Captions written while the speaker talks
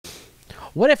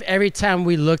What if every time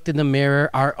we looked in the mirror,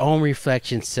 our own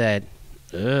reflection said,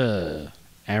 ugh,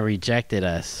 and rejected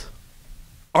us?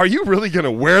 Are you really going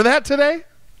to wear that today?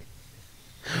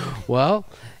 Well,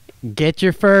 get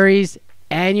your furries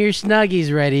and your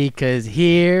snuggies ready, because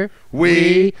here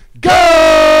we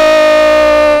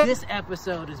go! This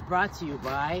episode is brought to you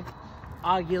by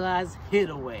Aguila's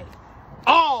Hidaway.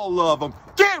 All of them.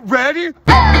 Get ready!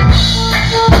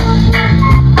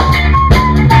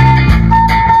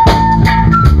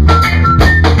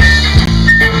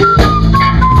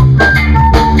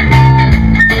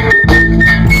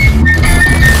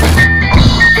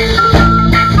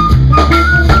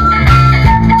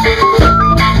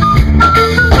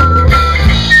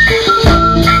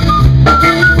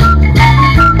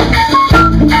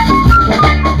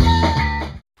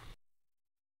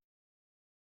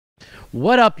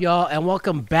 What up, y'all, and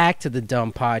welcome back to the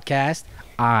DUM Podcast.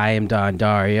 I am Don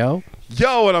Dario.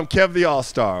 Yo, and I'm Kev The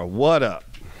Allstar. What up?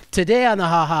 Today on the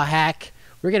Ha Ha Hack,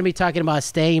 we're going to be talking about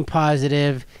staying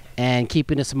positive and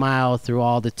keeping a smile through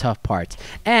all the tough parts.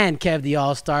 And Kev The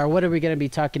Allstar, what are we going to be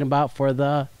talking about for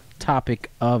the topic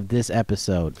of this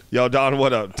episode? Yo, Don,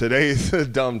 what up? Today's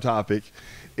dumb topic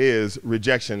is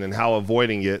rejection and how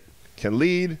avoiding it can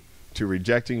lead to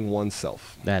rejecting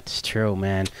oneself. That's true,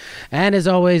 man. And as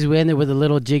always, we ended with a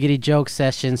little jiggity joke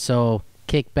session, so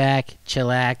kick back,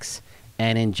 chillax,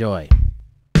 and enjoy.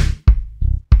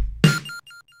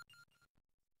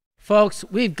 Folks,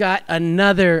 we've got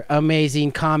another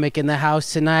amazing comic in the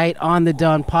house tonight on the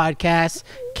DUM Podcast.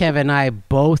 Kev and I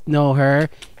both know her.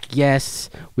 Yes,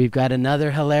 we've got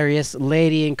another hilarious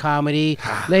lady in comedy.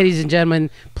 Ladies and gentlemen,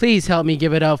 please help me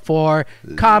give it up for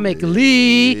comic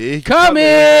Leigh Cummings!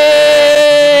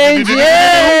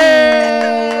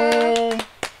 Yeah!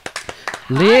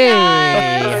 Leigh,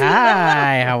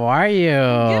 hi, how are you? Good,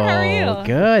 how are you?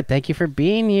 Good, thank you for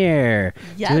being here.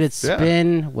 Yes. Dude, it's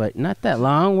been, what, not that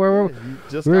long?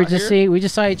 We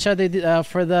just saw each other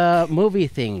for the movie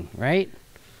thing, right?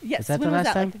 Yes. Is that when the was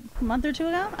last that, time? like a month or two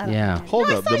ago? I don't Yeah. know. Hold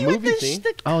No, I up, saw the you at movie thing?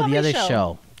 the Oh, the comedy other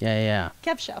show. Yeah.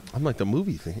 Kev show. I'm like the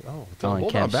movie thing. Oh, and hold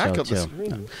on. Kev's Back show up the too.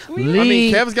 screen. We- I mean,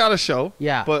 Leigh, Kev's got a show.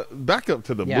 Yeah. But back up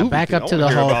to the yeah, movie back thing. up to the I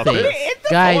wanna hear whole about thing. this. I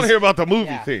Guys, want to hear about the movie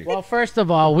yeah. thing. Well, first of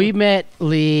all, we met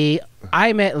Leigh.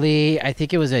 I met Leigh, I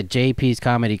think it was at JP's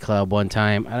Comedy Club one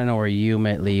time. I don't know where you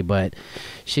met Leigh, but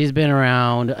she's been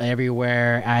around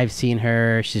everywhere. I've seen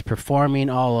her. She's performing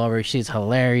all over. She's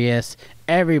hilarious.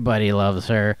 Everybody loves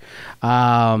her.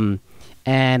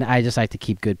 And I just like to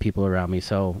keep good people around me,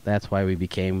 so that's why we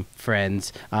became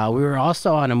friends. We were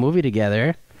also on a movie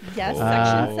together. Yes,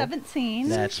 Section 17.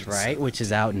 That's right, which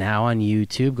is out now on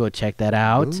YouTube. Go check that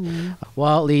out. Ooh.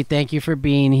 Well, Leigh, thank you for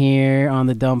being here on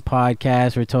the DUM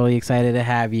Podcast. We're totally excited to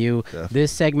have you. Definitely.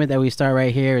 This segment that we start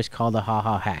right here is called the Ha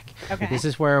Ha Hack. Okay. This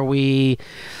is where we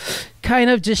kind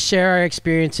of just share our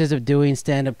experiences of doing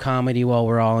stand-up comedy while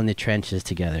we're all in the trenches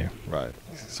together. Right.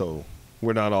 So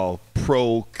we're not all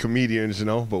pro comedians, you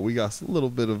know, but we got a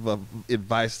little bit of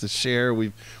advice to share.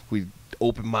 We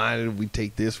open-minded. We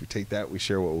take this, we take that. We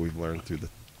share what we've learned through the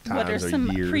times What are or some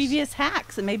years. previous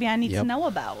hacks that maybe I need to know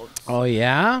about? Oh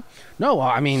yeah? No, well,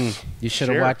 I mean, you should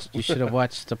have Share. watched. You should have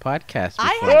watched the podcast.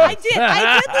 I before. did.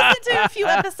 I did listen to a few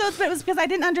episodes, but it was because I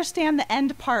didn't understand the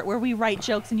end part where we write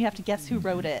jokes and you have to guess who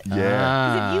wrote it. Yeah.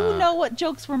 'Cause if you know what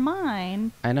jokes were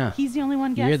mine, I know. he's the only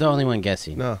one guessing. You're the only one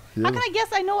guessing. No, How can I guess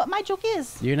I know what my joke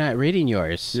is? You're not reading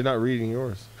yours. you're not reading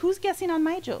yours. Who's guessing on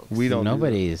my jokes? We don't.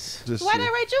 Nobody's. Do that. Just Why did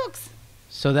I write jokes?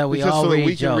 So that we just all so that read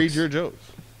we jokes. can read your jokes.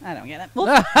 I don't get it. Well,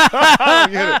 I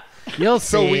don't get it. You'll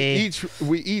see. So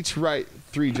we each write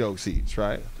 3 jokes each,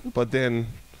 right? But then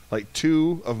like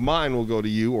 2 of mine will go to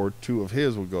you, or 2 of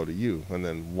his will go to you, and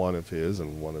then 1 of his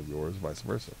and 1 of yours, vice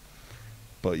versa.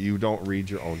 But you don't read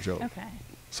your own joke. okay.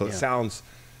 So it Yeah. sounds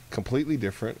completely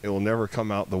different. It will never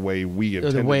come out the way we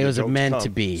intended. the way it was joke meant come. to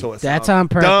be. So it That's sounds on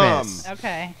purpose. dumb.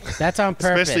 Okay. That's on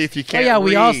purpose. Especially if you Oh can't yeah,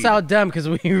 we all read. sound dumb because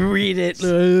we read it. So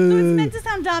it's meant to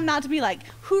sound dumb, not to be like,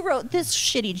 who wrote this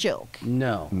shitty joke?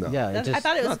 No. No. Yeah. It That's- just, I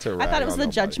thought it not was. to I rag thought it was on the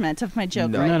nobody. judgment of my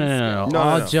joke. No. no, writing no, no, no, skill. no. No,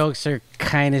 All no. jokes are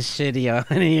kind of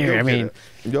shitty on here. I You'll mean, get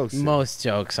it. Jokes. most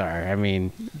jokes are. I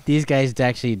mean, these guys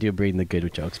actually do bring the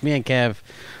good jokes. Me and Kev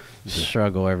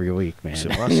struggle every week, man. Shit,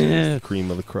 my shit is the cream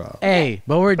of the crop. Hey,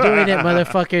 but we're doing it,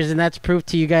 motherfuckers, and that's proof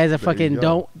to you guys that There you fucking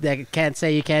go. that can't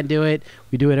say you can't do it.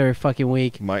 We do it every fucking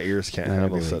week. My ears can't Not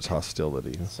handle every such week.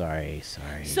 hostility. Sorry.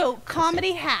 So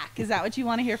comedy hack, is that what you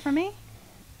want to hear from me?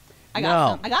 I got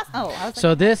No. some. I got. Oh, I was like,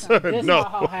 So this No.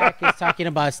 Ha-Ha hack is talking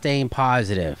about staying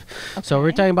positive. So we're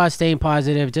Okay. talking about staying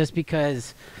positive just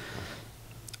because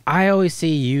I always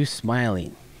see you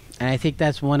smiling. And I think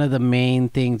that's one of the main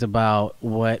things about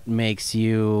what makes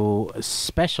you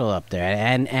special up there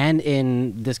and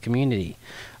in this community.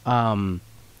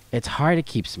 It's hard to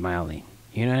keep smiling.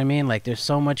 You know what I mean? Like, there's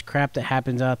so much crap that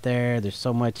happens out there. There's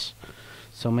so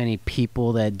many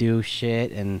people that do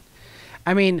shit. And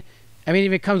I mean, if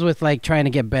it comes with like trying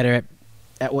to get better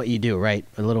at what you do, right?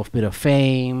 A little bit of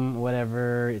fame,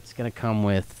 whatever, it's going to come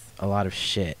with a lot of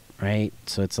shit, right?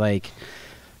 So it's like,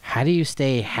 how do you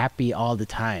stay happy all the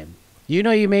time? You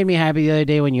know, you made me happy the other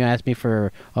day when you asked me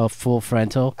for a full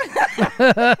frontal.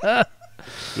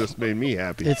 Just made me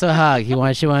happy. It's a hug.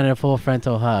 She wanted a full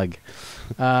frontal hug.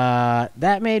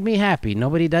 That made me happy.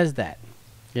 Nobody does that,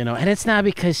 you know. And it's not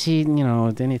because she,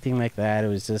 anything like that. It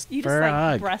was just You for just a like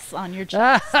hug. breasts on your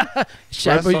chest.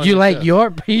 But you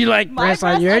like My breasts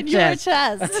on your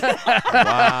chest.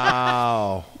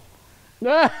 Wow.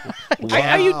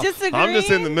 Are you disagreeing? I'm just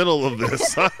in the middle of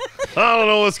this. I don't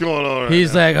know what's going on. Right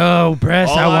He's now. like, oh,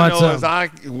 breasts. All I want know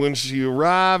some. is when she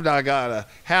arrived, I got a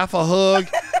half a hug,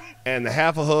 and the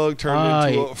half a hug turned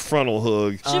into a frontal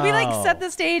hug. Should we like set the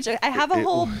stage? I have a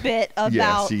whole bit about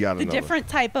you got the another. different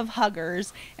type of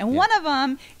huggers, and one of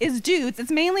them is dudes. It's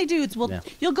mainly dudes. Well,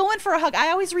 you'll go in for a hug. I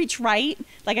always reach right,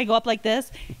 like I go up like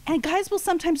this, and guys will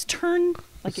sometimes turn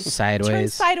like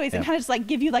Sideways. and kind of just like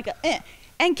give you like a.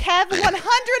 And Kev 100%,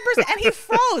 and he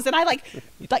froze, and I like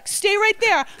stay right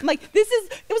there. I'm like,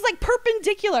 it was like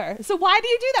perpendicular. So why do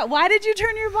you do that? Why did you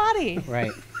turn your body? Right.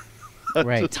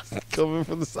 Right. Just coming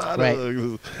from the side Right.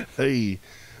 of hey,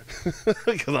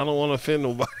 because I don't want to offend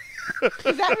nobody.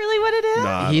 Is that really what it is?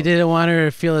 Nah, He didn't want her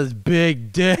to feel his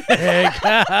big dick.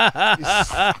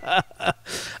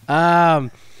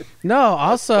 No,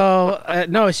 also,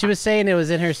 no, she was saying it was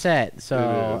in her set.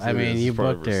 So, It is you part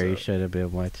of booked her her. You set. should have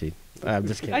been watching. I'm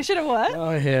just kidding. I should have what?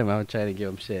 Oh, him. I'm trying to give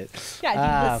him shit. Yeah,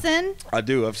 did you listen? I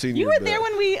do. I've seen You were there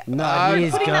when we. No,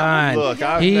 he's putting that gone. Look,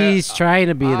 I've He's trying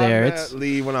to be there. I It's met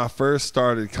Leigh when I first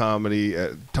started comedy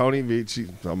at Tony Vici.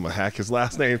 I'm gonna hack his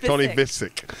last name. Tony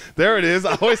Visick. There it is.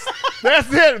 I always.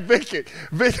 That's it.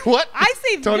 Vic. What? I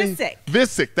say Tony Visick.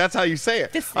 Visick. That's how you say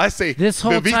it. Visick. I say this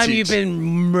whole time Vivicic. you've been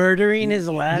murdering his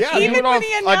last Yeah, name. Even when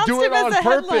he I do announced it him as on a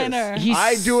purpose. headliner.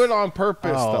 I do it on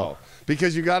purpose Oh. though,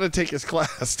 because you got to take his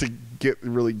class to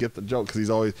really get the joke. Because he's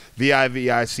always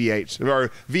Vivich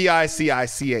or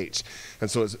Vicich, and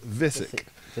so it's Visick.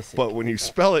 Visick. But when you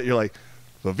spell it, you're like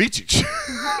Vivicic,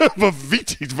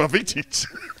 Vivicic.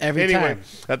 Every Anyway, time.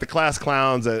 at the Class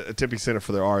Clowns at Tippy Center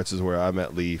for the Arts is where I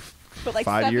met Leigh But like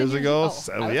 5 7 years ago. Oh,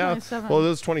 I was Yeah, 27. well, it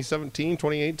was 2017,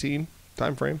 2018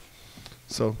 time frame.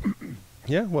 So,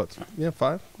 yeah, what? Yeah,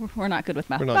 5. We're not good with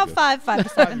math. We're not About good. 5 to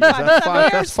 7. That's 5 to 7 5.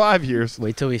 years. That's 5 years.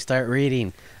 Wait till we start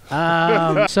reading.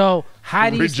 So, how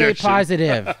do you stay Rejection.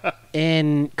 positive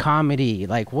in comedy?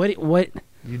 Like, what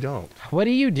You don't. do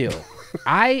you do?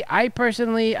 I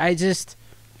personally,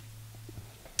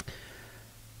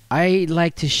 I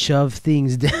like to shove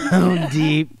things down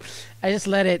deep. I just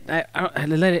let it. I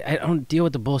don't deal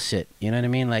with the bullshit. You know what I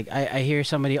mean? Like I hear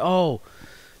somebody, oh,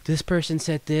 this person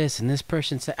said this and this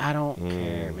person said. I don't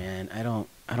care, man. I don't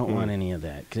want any of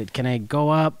that. Can I go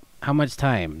up? How much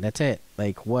time? That's it.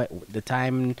 Like what? The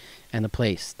time and the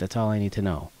place. That's all I need to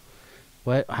know.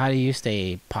 How do you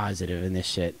stay positive in this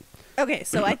shit? Okay,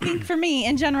 so I think for me,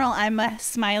 in general, I'm a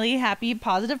smiley, happy,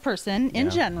 positive person in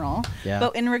Yeah. general. Yeah.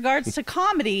 But in regards to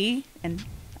comedy, and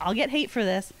I'll get hate for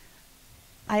this,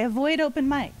 I avoid open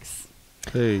mics.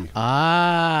 Hey.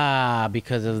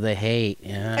 Because of the hate.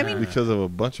 Yeah. I mean- Because of a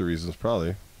bunch of reasons,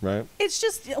 probably, right? It's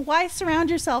just why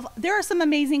surround yourself. There are some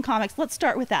amazing comics. Let's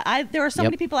start with that. There are so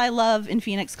Yep. many people I love in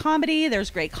Phoenix comedy. There's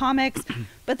great comics,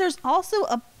 but there's also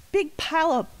a big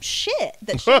pile of shit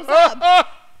that shows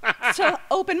up to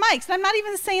open mics. And I'm not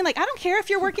even saying like I don't care if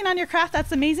you're working on your craft.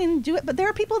 That's amazing. Do it. But there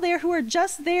are people there who are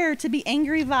just there to be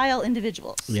angry, vile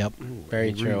individuals. Yep. Very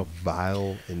Angry, true.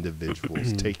 Vile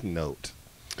individuals. Take note.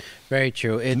 Very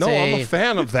true. It's No, I'm a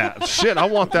fan of that. Shit, I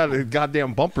want that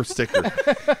goddamn bumper sticker.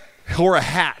 Or a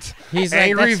hat. He's like,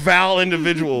 Angry, that's- vile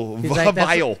individual. He's like,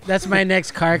 Vile. that's my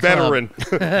next car club.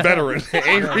 Veteran.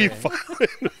 Angry, vile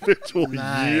individual.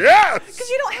 Nice. Yes! Because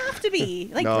you don't have to be.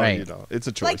 Like, No, Right. you don't. It's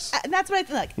a like choice. that's what I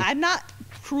feel like. I'm not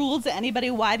cruel to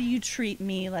anybody. Why do you treat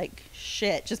me like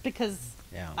shit just because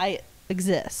Yeah. I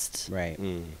exist? Right.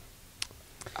 Mm.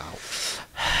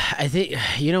 I think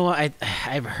you know what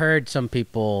I've heard some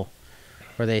people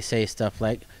where they say stuff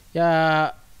like,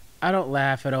 "Yeah, I don't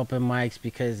laugh at open mics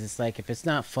because it's like if it's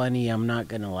not funny, I'm not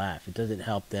gonna laugh. It doesn't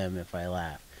help them if I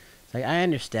laugh." It's like I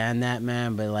understand that,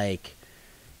 man, but like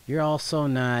you're also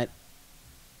not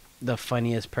the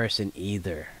funniest person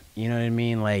either. You know what I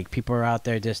mean? Like people are out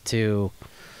there just to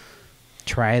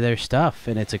try their stuff,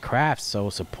 and it's a craft, so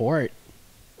support.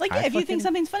 Like, I if you fucking- think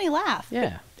something's funny, laugh.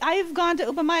 Yeah. But I've gone to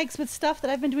open mics with stuff that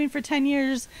I've been doing for 10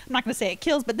 years. I'm not going to say it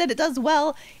kills, but then it does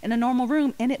well in a normal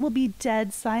room, and it will be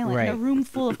dead silent in a Right. room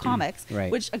full of comics.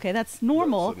 Right. Which, okay, that's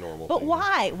normal. That's a normal but thing.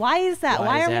 why? Why is that? Why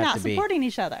Why does are it we have not to be? supporting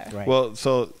each other? Right. Well,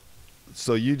 so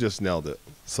you just nailed it.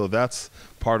 So that's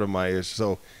part of my issue.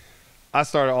 So I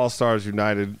started All Stars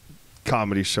United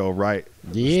comedy show, right?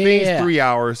 Yeah. This thing's 3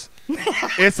 hours.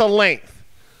 It's a length.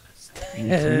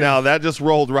 Now that just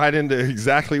rolled right into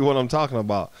exactly what I'm talking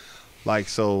about. Like,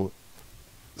 so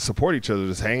support each other,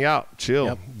 just hang out, chill,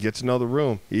 Yep. get to know the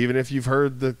room. Even if you've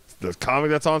heard the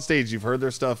comic that's on stage, you've heard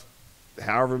their stuff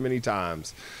however many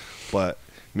times. But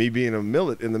me being in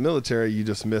the military, you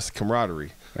just miss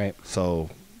camaraderie. Right. So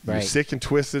you're Right. sick and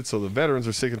twisted. So the veterans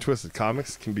are sick and twisted.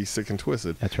 Comics can be sick and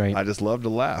twisted. That's right. I just love to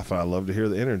laugh. I love to hear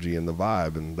the energy and the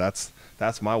vibe, and that's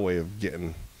my way of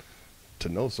getting to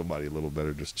know somebody a little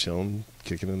better. Just chilling,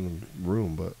 kicking in the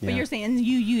room. But But you're saying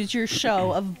you use your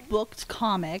show of booked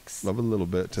comics. love a little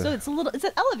bit. So it's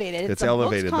elevated. It's a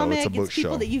elevated, booked though. comic. It's a booked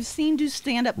people show. that you've seen do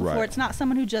stand up before. Right. It's not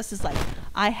someone who just is like,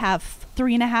 I have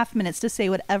 3.5 minutes to say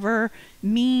whatever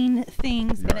mean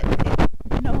things, and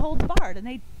it no holds barred, and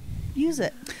they use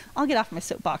it. I'll get off my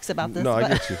soapbox about this. No, I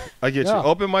but, get you. I get Yeah. you.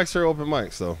 Open mics are open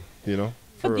mics, though. You know.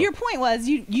 For but real. your point was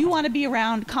you want to be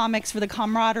around comics for the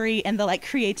camaraderie and the like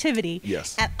creativity.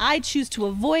 Yes. And I choose to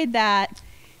avoid that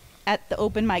at the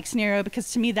open mic scenario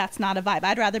because to me that's not a vibe.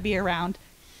 I'd rather be around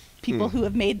people who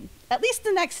have made at least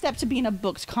the next step to being a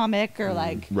booked comic or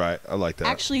like Right. I like that.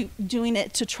 actually doing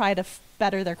it to try to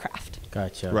better their craft.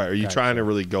 Gotcha. Right. Are you Gotcha. trying to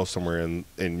really go somewhere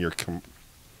in your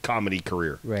comedy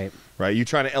career? Right. Right. You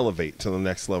trying to elevate to the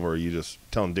next level, or are you just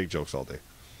telling dick jokes all day?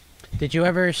 Did you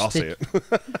ever? I'll say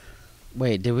it.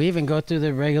 Wait, did we even go through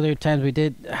the regular times we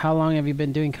did? How long have you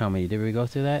been doing comedy? Did we go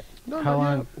through that? How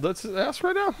long? Let's ask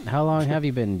right now. How long have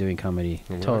you been doing comedy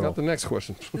I total? got the next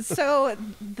question. So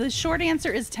the short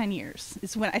answer is 10 years.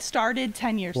 It's when I started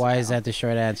 10 years Why ago. is that the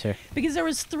short answer? Because there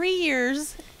was 3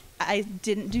 years I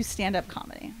didn't do stand-up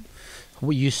comedy.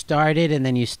 Well, you started and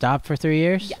then you stopped for 3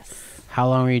 years? Yes. How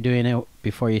long were you doing it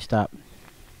before you stopped?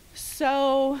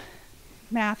 So,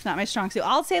 math not my strong suit.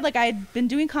 I'll say like I'd been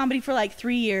doing comedy for like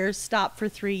 3 years, stopped for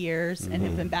 3 years, and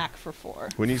have been back for 4.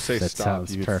 When you say That stop,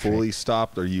 sounds you perfect. fully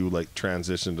stopped, or you like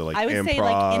transitioned to like I would improv? say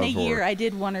like in a or year I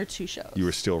did 1 or 2 shows. you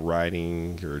were still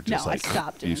writing, or no, just like I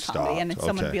stopped doing you comedy, and then stopped.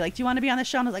 someone would Okay. be like, "Do you want to be on the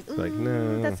show?" And I was like, Like,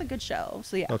 no. that's a good show."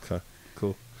 So yeah, Okay,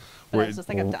 cool. but I Wait, was just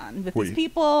like, "I'm done with wait. these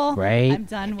people. Right? I'm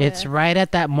done with." It's right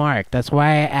at that mark. That's why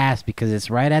I asked, because it's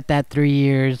right at that 3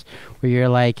 years where you're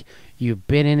like, you've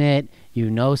been in it, you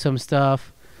know some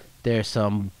stuff, there's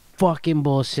some fucking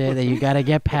bullshit that you got to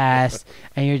get past,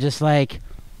 and you're just like,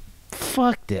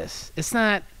 fuck this. It's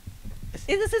not.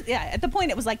 This is yeah. At the point,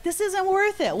 it was like, "This isn't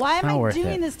worth it. Why am not I worth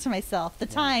doing it. this to myself? The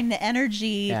time, the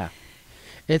energy." Yeah.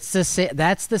 It's the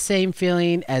that's the same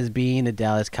feeling as being a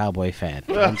Dallas Cowboy fan.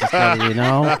 I'm just letting you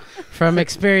know, from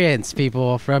experience,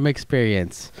 people, from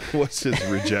experience. What's his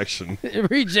rejection?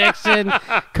 Rejection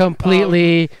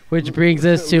completely, which brings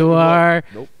us to our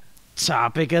Nope.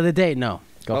 topic of the day. No,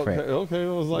 go Okay, for it. okay. I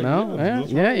was like, No? let's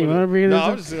Yeah, roll you with wanna it. bring No, this I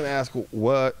up? was just gonna ask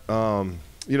what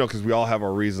you know, because we all have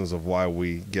our reasons of why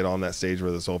we get on that stage,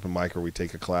 whether it's open mic or we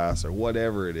take a class or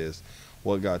whatever it is.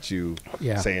 What got you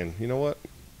saying, you know what,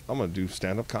 I'm gonna do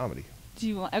stand-up comedy? Do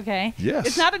you want? Okay. Yes.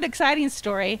 It's not an exciting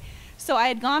story. So I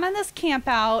had gone on this camp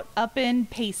out up in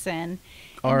Payson. and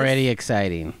Already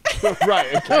exciting.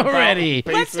 Right. Already.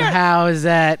 Let's start- How is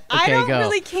that? I Okay, don't go.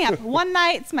 really camp. One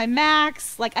night's my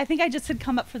max. Like, I think I just had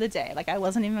come up for the day. Like, I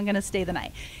wasn't even going to stay the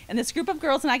night. And this group of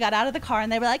girls and I got out of the car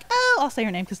and they were like, "Oh," I'll say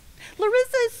her name because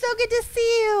Larissa, it's so good to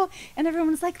see you. And everyone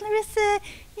was like, "Larissa,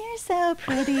 you're so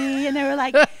pretty." And they were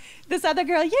like, this other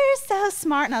girl, "You're so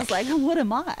smart." And I was like, "What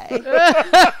am I?"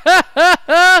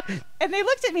 And they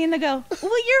looked at me and they go,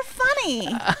 "Well, you're funny."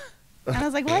 And I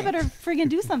was like, "Well, I better friggin'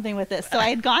 do something with this." So I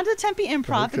had gone to Tempe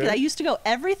Improv because I used to go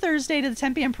every Thursday to the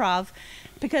Tempe Improv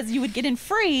because you would get in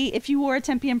free if you wore a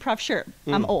Tempe Improv shirt.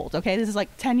 I'm old, okay? This is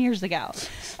like 10 years ago.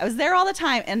 I was there all the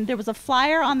time, and there was a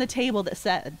flyer on the table that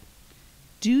said,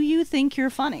 "Do you think you're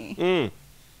funny?"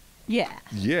 Yeah.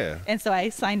 Yeah. And so I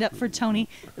signed up for Tony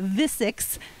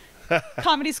Visic's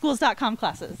comedyschools.com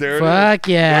classes. There it is. Fuck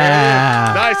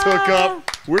yeah. Nice hookup.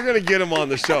 We're gonna get him on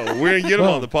the show. We're gonna get him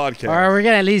on the podcast. Or we're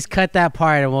going to at least cut that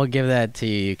part and we'll give that to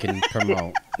you. You can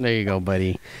promote. There you go,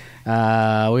 buddy. We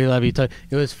love you, Tony.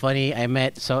 It was funny. I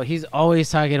met, so he's always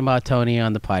talking about Tony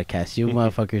on the podcast. You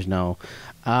motherfuckers know.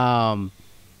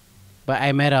 But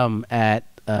I met him at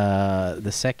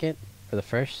the second or the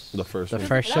first? The first The one.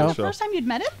 first That show. was the first time you'd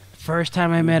met him? first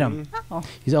time I met him. Oh.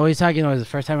 He's always talking about it was the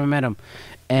first time I met him.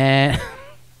 And,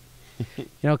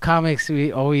 comics,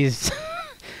 we always,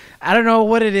 I don't know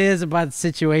what it is about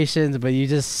situations, but you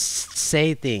just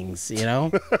say things,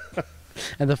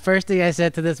 And the first thing I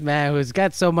said to this man who's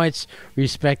got so much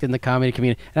respect in the comedy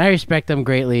community, and I respect him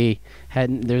greatly,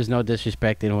 there's no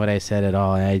disrespect in what I said at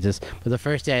all. But the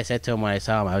first thing I said to him when I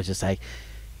saw him, I was just like,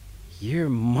 you're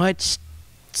much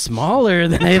smaller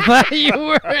than I thought you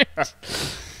were.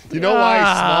 You know why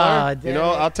he's smaller?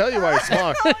 Damn I'll tell you why he's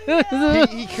smaller. No.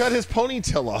 He cut his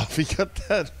ponytail off. He cut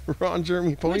that Ron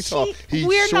Jeremy ponytail off.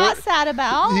 We're not sad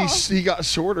about. He got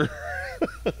shorter.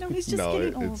 No, he's just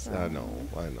getting older. I know.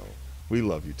 We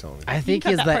love you, Tony. I think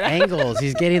it's the angles.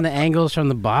 He's getting the angles from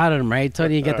the bottom, right,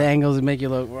 Tony? You get the angles that make you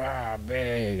look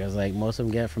big. I was like, most of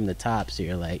them get from the top, so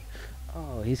you're like,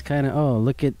 oh, he's kind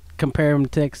of, compare him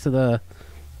next to the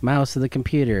mouse of the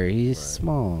computer. He's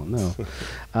small. No.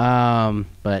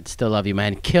 But still love you,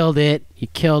 man. Killed it. You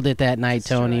killed it that night,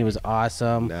 Tony. It was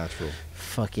awesome. Natural.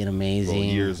 Fucking amazing. Well,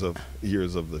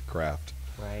 years of the craft.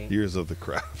 Right. Years of the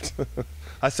craft.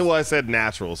 I said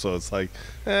natural, so it's like,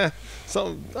 I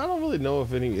don't really know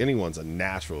if anyone's a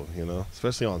natural,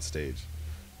 especially on stage.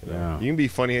 Yeah. You can be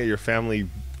funny at your family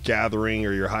gathering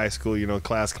or your high school,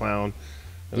 class clown.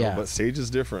 But stage is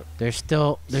different. There's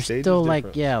still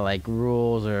like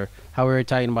rules, or how we were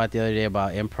talking about the other day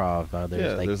about improv.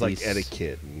 There's like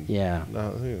etiquette. And,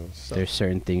 there's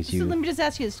certain things So let me just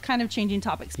ask you, it's kind of changing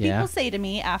topics. Yeah. People say to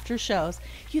me after shows,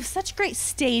 you have such great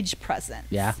stage presence.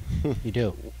 Yeah, you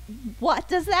do. What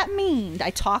does that mean? I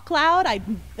talk loud?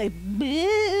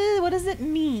 What does it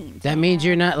mean? That means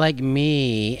you're not like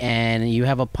me, and you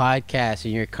have a podcast,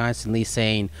 and you're constantly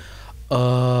saying,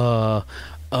 oh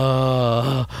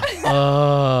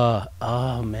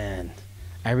man,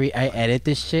 I edit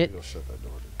this shit. Shut that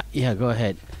door, dude. Yeah, go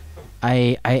ahead.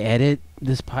 I edit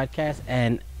this podcast,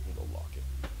 and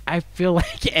I feel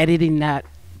like editing that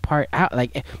part out,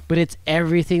 but it's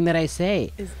everything that I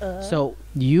say. So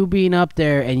you being up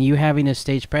there and you having a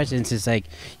stage presence is like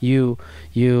you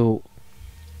know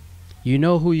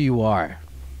who you are.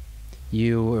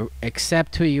 You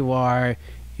accept who you are.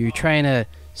 You're trying to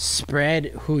spread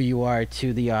who you are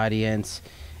to the audience,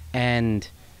 and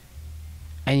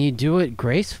you do it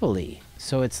gracefully.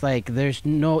 So it's like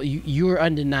you're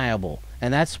undeniable,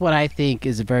 and that's what I think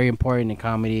is very important in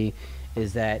comedy,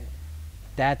 is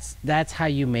that's how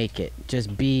you make it.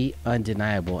 Just be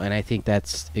undeniable, and I think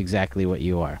that's exactly what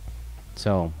you are.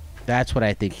 So that's what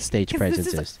I think stage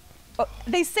presence is.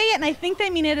 They say it, and I think they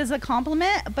mean it as a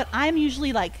compliment, but I'm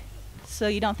usually like, so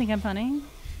you don't think I'm funny?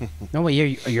 No, but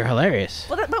you're hilarious.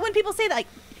 Well, but when people say that,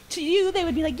 to you, they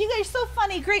would be like, you guys are so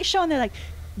funny, great show, and they're like,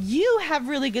 you have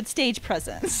really good stage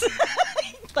presence.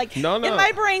 In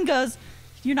my brain goes,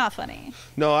 you're not funny.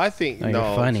 No, I think you're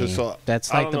funny.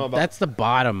 That's like that's the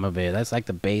bottom of it. That's like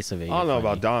the base of it. I don't know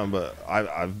about Don, but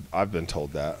I've been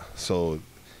told that. So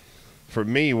for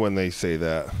me, when they say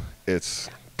that,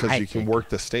 it's because you can work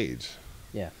the stage.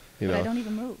 Yeah. But I don't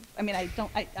even move. I mean, I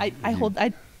don't. I hold.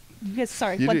 You guys,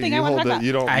 sorry. One thing I want to talk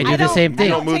about. I do the same thing.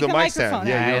 You don't move the mic stand. stand.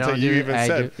 Yeah, you even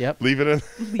said, leave it in.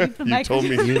 Leave the You told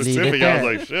me specific. I was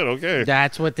like, shit, okay.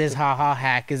 That's what this haha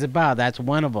hack is about. That's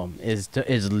one of them, is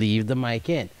leave the mic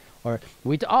in. Or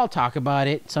we all talk about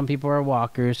it. Some people are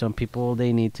walkers. Some people,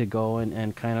 they need to go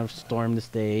and kind of storm the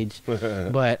stage.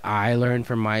 But I learned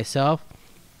from myself,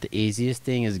 the easiest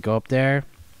thing is go up there,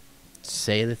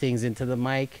 say the things into the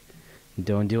mic,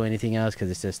 don't do anything else,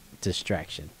 because it's just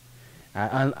distraction.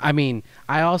 I mean,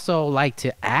 I also like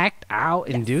to act out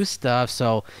and do stuff.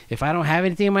 So if I don't have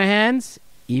anything in my hands,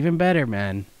 even better,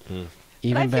 man.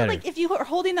 Even better. I feel like if you are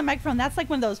holding the microphone, that's like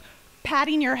one of those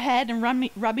patting your head and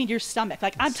rubbing your stomach.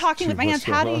 Like, I'm talking with my hands.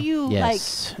 How do you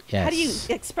how do you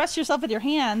express yourself with your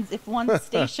hands if one's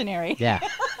stationary? Yeah.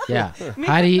 Maybe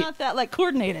I'm not that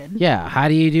coordinated. Yeah. How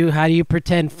do you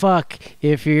pretend fuck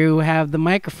if you have the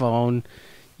microphone?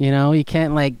 You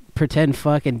can't pretend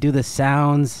fuck and do the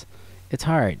sounds. It's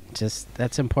hard.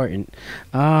 That's important.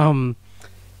 What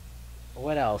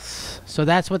else? So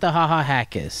that's what the haha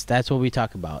hack is. That's what we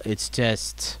talk about. It's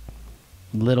just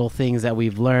little things that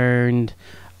we've learned.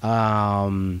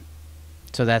 So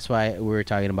that's why we were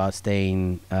talking about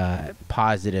staying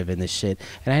positive in this shit.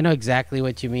 And I know exactly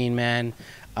what you mean, man.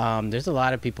 There's a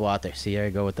lot of people out there. See, here I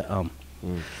go with the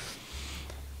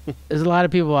There's a lot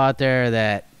of people out there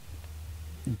that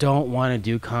don't want to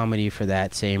do comedy for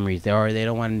that same reason, or they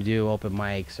don't want to do open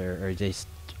mics, or just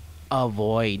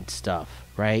avoid stuff,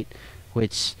 right?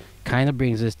 Which kind of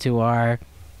brings us to our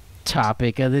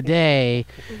topic of the day,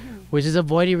 which is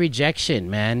avoiding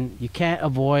rejection, man. You can't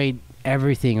avoid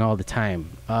everything all the time.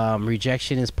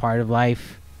 Rejection is part of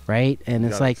life, right? And You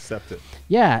it's gotta like, accept it.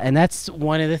 yeah, and that's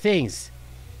one of the things.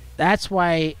 That's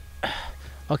why.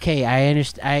 Okay, I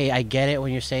understand. I get it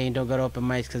when you're saying don't go to open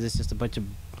mics because it's just a bunch of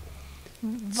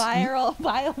Vile.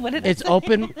 What did it's it say?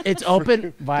 open. It's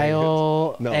open.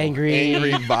 Vile, No,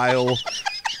 angry vile,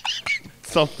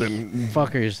 something.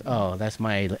 fuckers. Oh, that's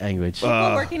my language.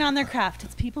 People working on their craft.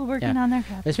 It's people working Yeah. on their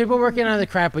craft. There's people working on the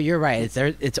crap, but you're right.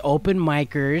 It's open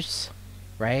micers,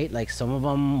 right? Like some of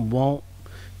them won't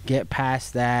get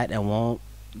past that and won't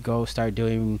go start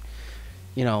doing,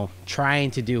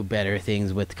 trying to do better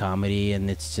things with comedy, and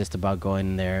it's just about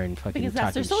going there and fucking Because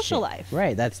that's their talking social shit. life.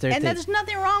 Right, that's their And thing. there's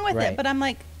nothing wrong with Right. it, but I'm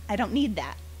like, I don't need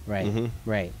that. Right, Mhm.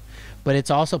 right. But it's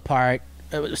also part.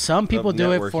 Some people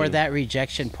do it for networking. that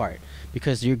rejection part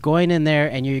because you're going in there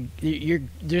and you're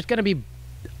there's gonna be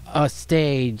a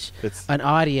stage, It's- an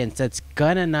audience that's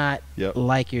gonna not Yep.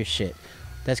 like your shit.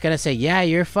 That's gonna say, yeah,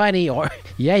 you're funny, or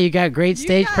yeah, you got great You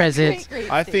stage got presence. great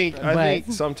I stage think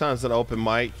But- sometimes an open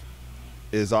mic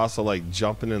is also like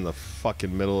jumping in the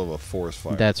fucking middle of a forest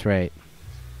fire. That's right.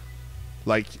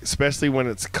 Like, especially when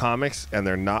it's comics and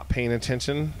they're not paying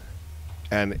attention.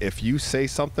 And if you say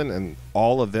something and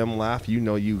all of them laugh,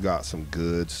 you got some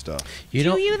good stuff. You Do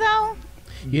know, you though?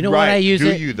 you know what I use do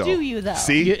it. you though? Do you, though?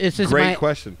 See, This is great my-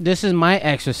 question. This is my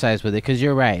exercise with it because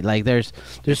you're right. Like there's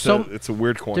so It's a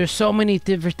weird coin. there's so many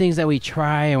different things that we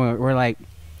try and we're like,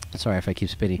 sorry if I keep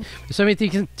spitting. There's so many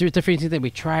things, there's different things that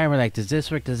we try and we're like, does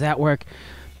this work? Does that work?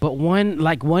 But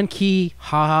one key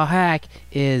hack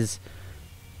is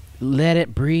let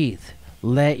it breathe.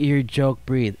 Let your joke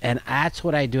breathe. And that's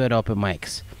what I do at open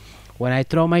mics. When I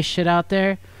throw my shit out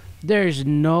there, there's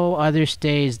no other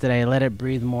stage that I let it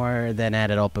breathe more than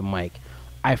at an open mic.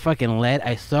 I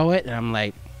throw it and I'm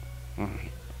like,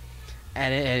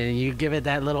 and you give it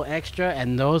that little extra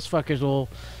and those fuckers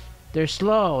they're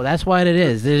slow. That's what it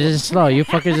is. They're just slow. You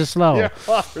fuckers are slow.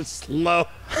 You're slow.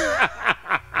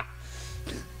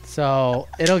 So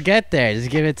it'll get there. Just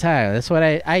give it time. That's what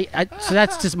so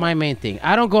that's just my main thing.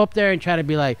 I don't go up there and try to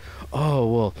be like, oh,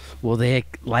 well, will they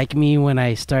like me when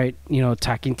I start,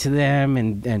 talking to them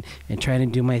and trying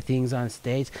to do my things on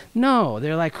stage? No,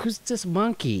 they're like, who's this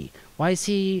monkey? Why is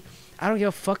he? I don't give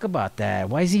a fuck about that.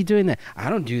 Why is he doing that? I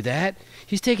don't do that.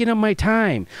 He's taking up my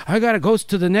time. I gotta go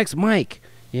to the next mic.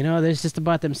 They're just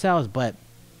about themselves, but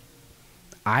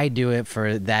I do it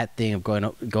for that thing of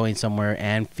going somewhere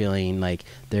and feeling like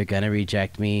they're gonna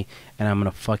reject me and I'm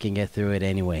gonna fucking get through it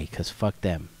anyway because fuck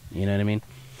them. You know what I mean?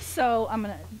 So I'm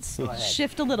going to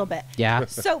shift a little bit. Yeah.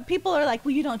 So people are like,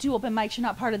 well, you don't do open mics, you're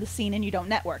not part of the scene, and you don't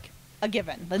network. A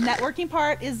given. The networking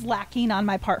part is lacking on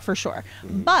my part for sure.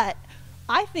 But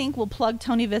I think we'll plug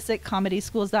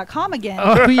TonyVisickComedySchools.com again.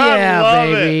 Oh yeah, I love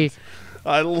baby. it.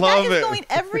 I That love is it. going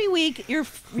every week.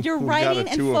 You're writing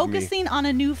and two of me. focusing on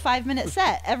a new 5-minute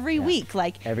set every week.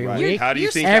 Like Every Right. week? How do you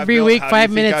you're think Every I built, week, how do you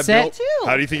 5-minute think I set? built- Too.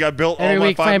 How do you think I built Every all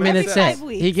week, my 5 5 minute minutes? set. 5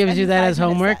 weeks, He gives you every that as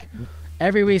 5-minute homework. set.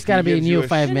 Every week's got to be a gives you new a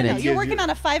 5 shit. minutes. You're gives working you- on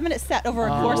a 5-minute set over a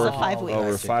course of 5 weeks.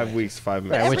 Over 5 weeks, 5 But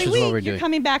minutes. which every is what week we're you're doing.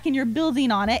 coming back and you're building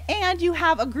on it, and you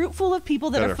have a group full of people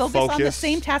that are focused on the focused.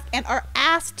 same task and are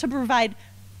asked to provide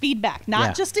feedback, not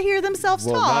Yeah. just to hear themselves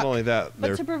Well, talk, not only that,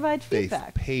 but to provide they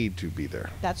feedback. paid to be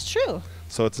there. That's true.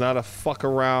 So it's not a fuck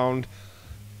around,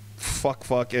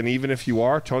 fuck, and even if you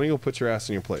are, Tony will put your ass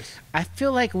in your place. I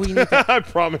feel like we need to, I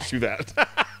promise you that.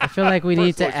 I feel like we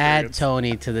need to Personal add experience.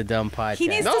 Tony to the dumb podcast. He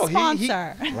needs No, to he-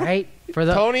 sponsor. right? For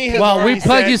the Tony has well, we already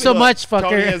plug said- you so look, much, fucker.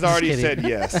 Tony has Just already kidding. said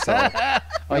yes. So.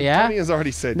 Oh yeah. Tony has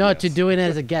already said No, yes. to doing it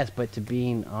as a guest, but to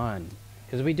being on.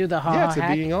 Because we do the ha Yeah, ha to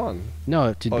hack. being on.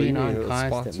 No, to Oh, you being mean on a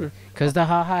constantly. sponsor? Because the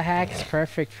ha ha hack is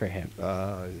perfect for him.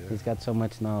 Yeah. He's got so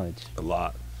much knowledge. A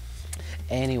lot.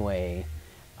 Anyway,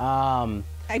 I'm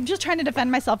just trying to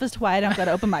defend myself as to why I don't go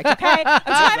to open mic. Okay, I'm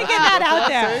trying to get that out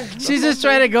there. she's just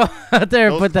trying to go out there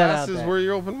and Those put that out classes there. were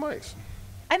your open mics.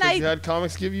 And 'Cause you I, had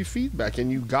comics give you feedback, and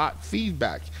you got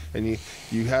feedback, and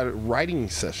you had writing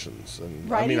sessions, and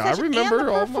writing I session remember and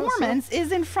the all my stuff. performance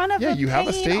is in front of Yeah, a you have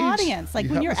a paying stage. audience. Like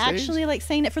You when have you're a stage. actually like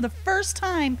saying it for the first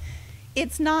time,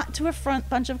 it's not to a front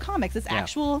bunch of comics. It's Yeah.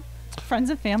 actual friends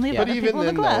and family of Yeah. But other even people in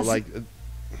then, the though, class. like,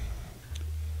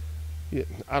 yeah,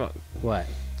 I don't. What?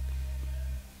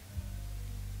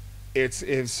 It's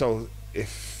so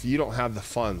if you don't have the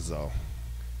funds, though,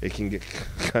 it can get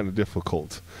kind of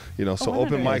difficult, So Oh,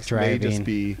 open 100%. mics may just Driving.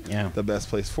 be Yeah. the best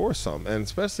place for some, and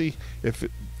especially if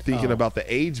thinking Oh. about the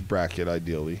age bracket,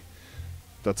 ideally,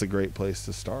 that's a great place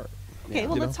to start. okay,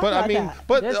 well, you know? let's talk But about I mean, that.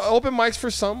 but That's- open mics for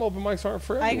some, open mics aren't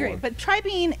for I everyone. agree, but try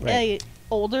being Right.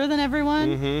 older than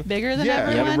everyone, Mhm. bigger than Yeah,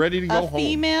 and everyone, ready to go a home.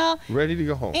 female, Ready to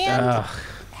go home. and Ugh.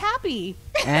 have happy.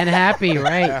 And happy,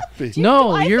 right? Happy.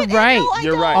 No, I you're fit in? right. No, I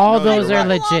You're don't. right. All No, those you're are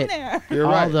right. legit. You're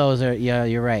All right. those are, yeah,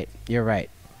 you're right. You're right.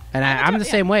 And I'm the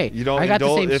same way. You don't I got the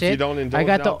indulge, same if shit. you don't indulge I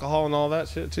got in the alcohol and all that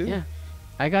shit too. Yeah.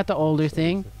 I got the older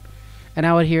thing. And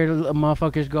I would hear the little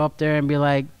motherfuckers go up there and be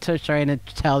like, trying to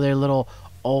tell their little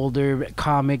older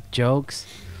comic jokes,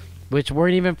 which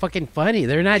weren't even fucking funny.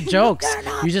 They're not jokes. They're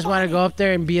not You just want to go up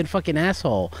there and be a fucking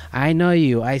asshole. I know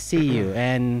you. I see you.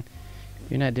 And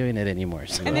you're not doing it anymore.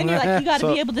 So. And then you're like, you got to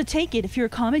So- be able to take it. If you're a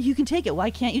comic, you can take it.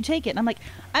 Why can't you take it? And I'm like,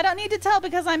 I don't need to tell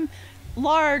because I'm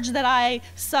large that I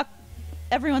suck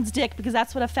everyone's dick because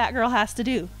that's what a fat girl has to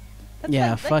do. That's Yeah,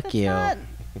 not- fuck that's you. not-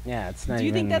 Yeah, it's not do you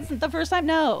even... think that's the first time?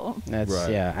 No. That's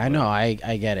Right, yeah, I know. I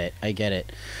get it. I get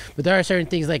it. But there are certain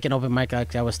things like an open mic,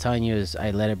 like I was telling you, is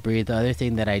I let it breathe. The other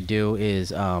thing that I do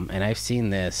is, and I've seen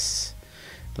this,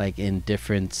 like in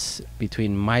difference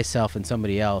between myself and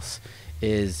somebody else,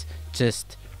 is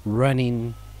just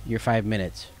running your 5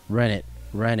 minutes. Run it,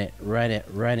 run it, run it,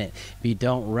 run it. If you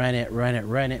don't run it, run it,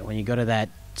 run it, when you go to that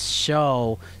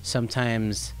show,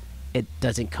 sometimes it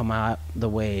doesn't come out the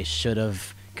way it should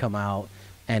have come out.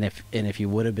 And if you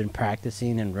would have been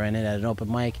practicing and running at an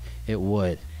open mic, it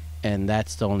would. And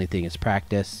that's the only thing. It's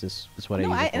practice. Is what I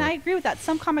use it for. I agree with that.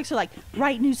 Some comics are like,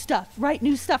 write new stuff. And I'm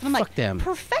Fuck like, them.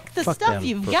 perfect the Fuck stuff them.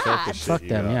 you've Perfect the got. shit. Fuck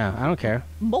them, Yeah. yeah. I don't care.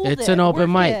 Mold It's it, an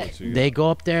open work mic. it. They go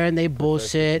up there and they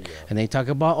bullshit and they talk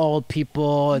about old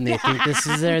people and they think this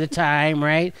is their time,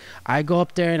 right? I go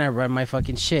up there and I run my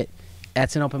fucking shit.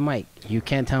 That's an open mic. You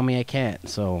can't tell me I can't.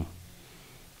 So,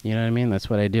 you know what I mean? That's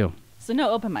what I do. So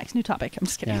no open mics. New topic. I'm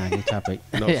just kidding. Yeah, new topic.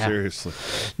 No, Yeah. seriously.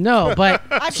 No, but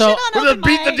I've so shit on open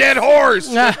Beat the mics. dead horse.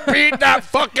 Just beat that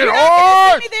fucking You're not gonna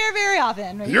horse. see me there very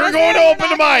often. You're guys going to know open the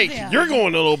we're not mic. gonna see You're 'em.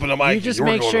 going to open the mic. you just You're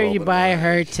make going sure to you open buy the mic.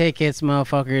 her tickets,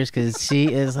 motherfuckers, because she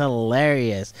is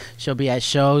hilarious. She'll be at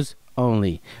shows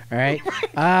only. All right.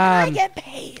 I get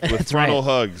paid. with That's frontal right.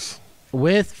 hugs.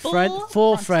 With full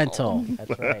frontal. frontal.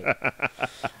 That's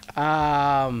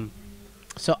right.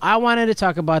 So I wanted to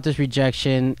talk about this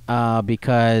rejection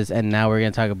because, and now we're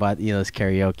gonna talk about this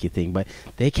karaoke thing, but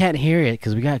they can't hear it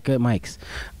because we got good mics.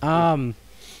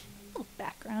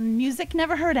 Background music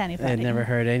never hurt anybody. I never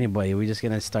heard anybody. We're just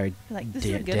gonna start Like, this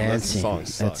is a good one. dancing. Song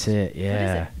sucks. That's it.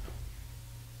 Yeah.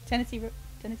 Tennessee.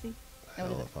 Tennessee. No, Hell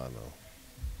what is it? if I know.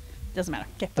 Doesn't matter.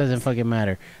 Okay. Doesn't fucking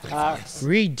matter.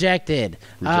 Rejected.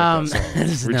 Reject that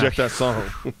song. No. Reject that song.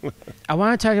 I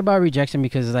want to talk about rejection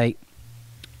because, like,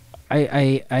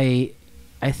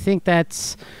 I think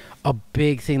that's a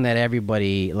big thing that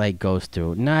everybody like goes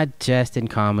through, not just in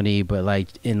comedy, but like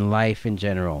in life in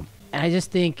general. And I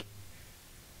just think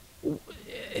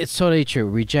it's totally true.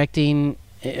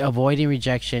 Avoiding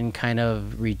rejection kind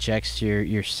of rejects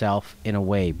yourself in a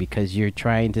way because you're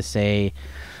trying to say,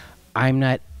 I'm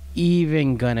not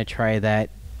even gonna try that.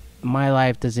 My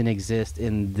life doesn't exist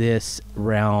in this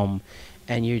realm,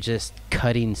 and you're just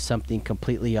cutting something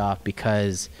completely off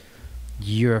because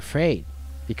you're afraid.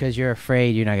 Because you're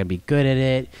afraid you're not gonna be good at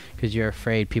it. Because you're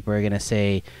afraid people are gonna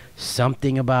say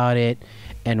something about it.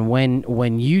 And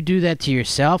when you do that to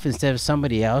yourself instead of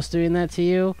somebody else doing that to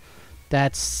you,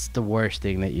 that's the worst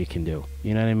thing that you can do.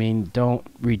 You know what I mean? Don't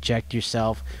reject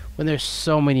yourself when there's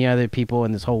so many other people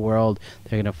in this whole world.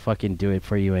 They're gonna fucking do it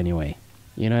for you anyway.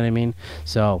 You know what I mean?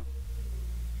 So,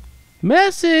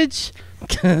 message.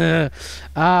 That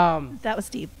was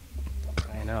deep.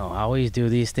 I know. I always do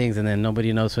these things and then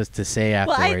nobody knows what to say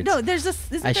Well, afterwards. I know there's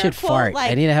this. Isn't I there should a quote, fart.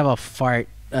 Like, I need to have a fart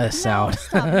sound.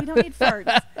 No, stop. We don't need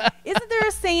farts. Isn't there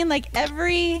a saying like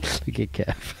every Get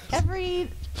Kev.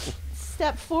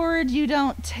 step forward you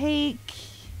don't take,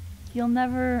 you'll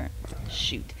never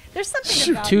shoot. There's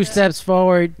something about Two it. steps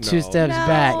forward, two No. steps No.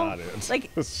 back. Not it. Like-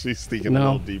 She's thinking No. a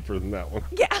little deeper than that one.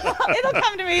 Yeah, it'll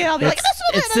come to me and I'll be like,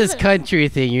 It's this country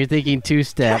thing. You're thinking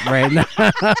two-step right now.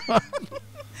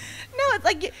 No, it's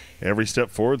like Every step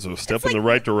forward's a step It's in the like-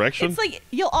 right direction. it's like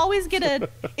you'll always get a.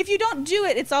 If you don't do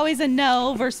it, it's always a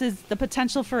no versus the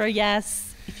potential for a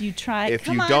yes. If you try, if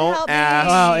come you on, don't help me. ask,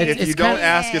 Well, if it's you don't kinda-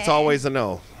 ask, it's always a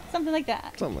no. Something like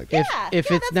that. Something like that. Yeah, if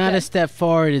yeah, it's that's not a good. step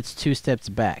forward, it's two steps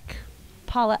back.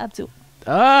 Paula Abdul.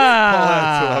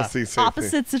 Ah. Opposites attract.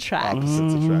 Opposites attract.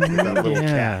 That little Yeah.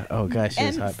 cat. Oh gosh,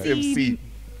 she's hot. back. MC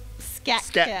Scat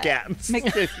Scat cat. cat.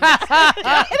 Mix- Something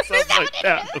like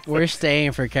that. We're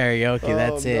staying for karaoke. Oh,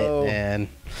 That's no. it, man.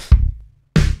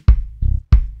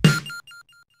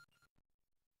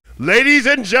 Ladies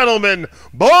and gentlemen,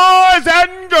 boys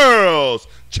and girls,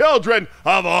 children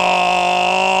of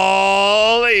all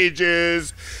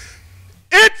ages,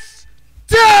 it's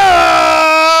time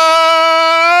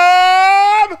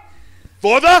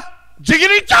for the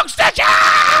Jiggity Joke Station!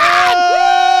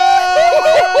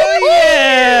 Oh,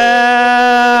 yeah.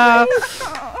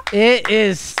 It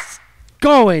is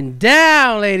going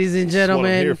down, ladies and That's what I'm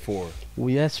gentlemen. here for.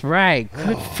 Well, that's right.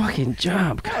 Good fucking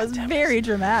job. That was God damn it. very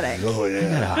dramatic. Oh I got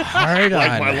yeah. a hard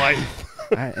Like on. my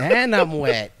life. And I'm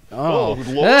wet. Oh,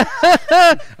 Lord.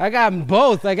 I got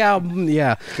both. I got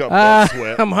yeah. Got butt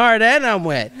sweat. I'm hard and I'm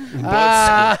wet.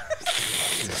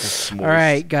 S'mores. All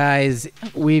right, guys.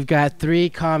 We've got 3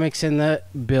 comics in the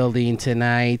building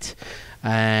tonight,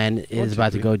 and it's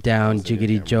about to go down.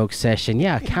 Jiggity joke session.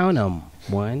 Yeah, count them.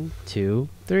 1, 2,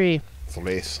 3. Some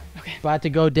ace. About to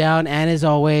go down, and as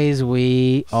always,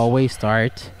 we always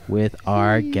start with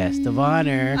our guest of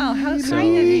honor. Oh, how So,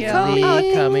 kind of you. Leigh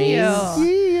Oh, Cummings.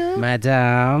 you.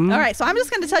 Madame. All right, so I'm just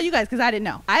going to tell you guys because I didn't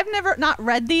know. I've never not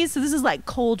read these, so this is like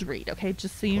cold read, okay?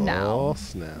 Just so you know. Oh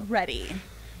snap. Ready.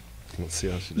 Let's see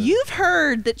how she does. You've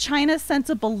heard that China sent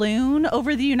a balloon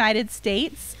over the United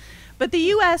States, but the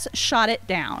U.S. shot it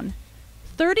down.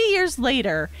 30 years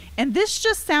later, and this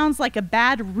just sounds like a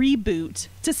bad reboot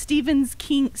to Stephen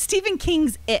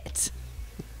King's It.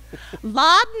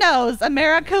 Lord knows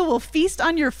America will feast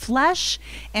on your flesh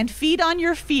and feed on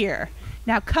your fear.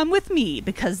 Now come with me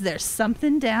because there's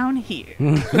something down here.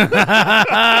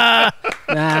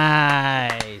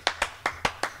 Nice.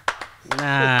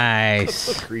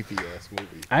 Nice. Creepy ass movie.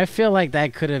 I feel like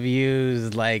that could have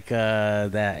used like that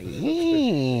at the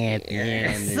end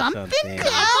or Something something.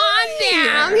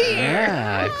 down here.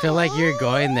 Yeah, I feel like you're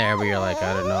going there, but you're like,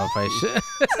 I don't know if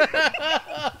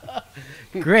I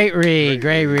should. Great read,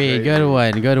 great read. Good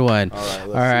one, good one. All right, let's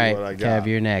All see right, what I got. Kev,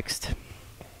 you're next.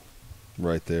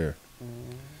 Right there.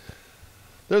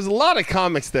 There's a lot of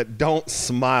comics that don't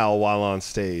smile while on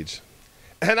stage.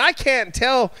 And I can't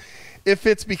tell if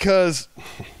it's because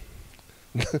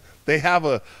they have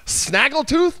a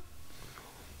snaggletooth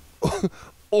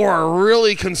or are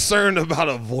really concerned about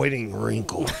avoiding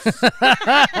wrinkles.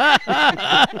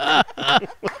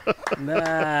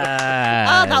 Nice.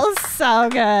 Oh, that was so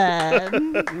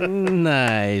good.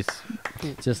 Nice.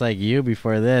 Just like you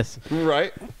before this.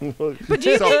 Right? But do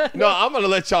you think- No, I'm going to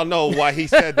let y'all know why he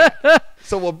said that.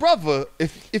 So, well, brother,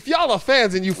 if y'all are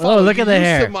fans and you follow, look at the you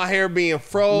hair. see my hair being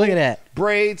fro, Look at that.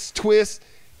 braids, twists.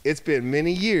 It's been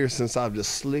many years since I've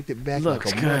just slicked it back Looks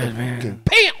like a good, motherfucking man.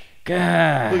 bam.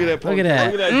 God. Look at that. Look at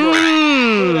that. Look at that growth.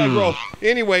 Look at that growth.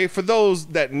 Anyway, for those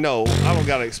that know, I don't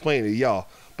gotta explain it to y'all,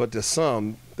 but to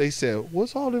some, they said,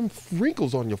 "What's all them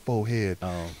wrinkles on your forehead?"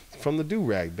 Oh. From the do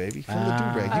rag, baby. From the do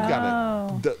rag. You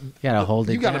Oh. gotta Hold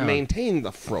it You gotta down. maintain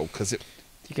the fro because it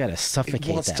You gotta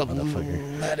suffocate wants that to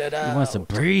motherfucker. let it out. He wants to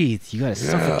breathe. You gotta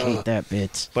suffocate that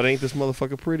bitch. But ain't this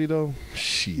motherfucker pretty though?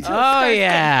 Shit. Oh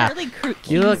yeah. Really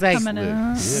You look like- coming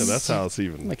Yeah, out. that's how it's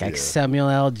even. Like yeah. Samuel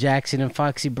L. Jackson and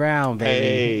Foxy Brown,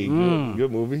 Hey, baby.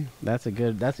 good movie. That's a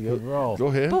good role. Go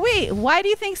ahead. But wait, why do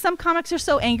you think some comics are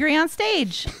so angry on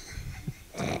stage?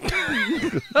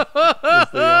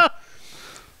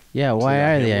 Yeah, why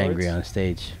that are they hemorrhoids? angry on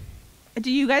stage? Do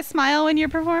you guys smile when you're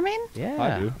performing?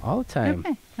 Yeah, do. all the time. Okay,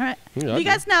 all right. Yeah, I you do.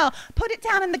 guys know. Put it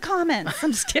down in the comments.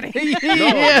 I'm just kidding. No,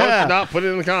 Yeah. don't not put it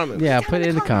in the comments. Yeah, Down put it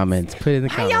in the comments. Put it in the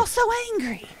Why y'all comments. so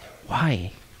angry?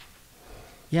 Why?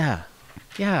 Yeah.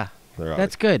 Yeah. They're all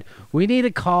That's good. We need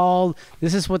a call.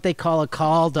 This is what they call a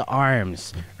call to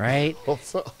arms, right?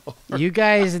 You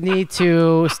guys need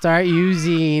to start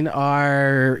using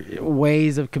our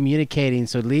ways of communicating.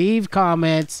 So leave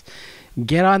comments,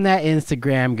 get on that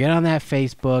Instagram, get on that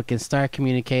Facebook, and start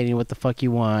communicating what the fuck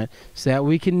you want so that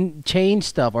we can change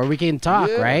stuff or we can talk,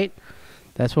 Yeah. right?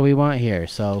 That's what we want here.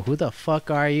 So who the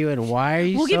fuck are you and why are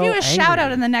you We'll so give you a shout out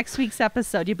angry? in the next week's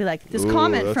episode. You'll be like, this Ooh,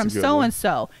 comment that's from a good so one. and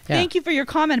so. Yeah. Thank you for your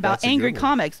comment about That's a angry good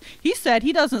one. comics. He said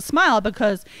he doesn't smile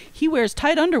because he wears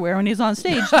tight underwear when he's on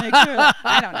stage to make sure.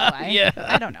 I don't know why. Yeah.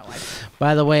 I don't know why.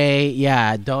 By the way,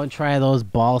 yeah, don't try those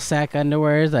ball sack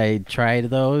underwears. I tried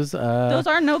those. Those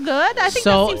are no good. I think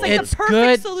so that seems like it's the perfect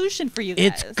good- solution for you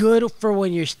guys. It's good for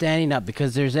when you're standing up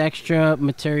because there's extra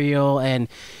material and,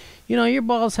 you know, your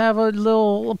balls have a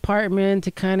little apartment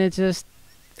to kind of just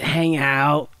hang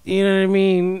out. You know what I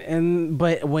mean?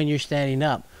 But when you're standing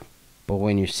up, but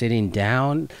when you're sitting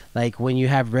down, like when you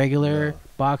have regular No.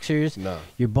 boxers, No.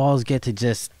 your balls get to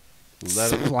just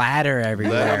Let 'em- splatter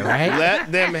everywhere, right?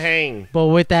 Let them hang. But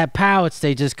with that pouch,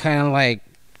 they just kind of like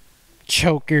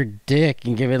choke your dick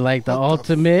and give it like the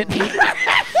ultimate,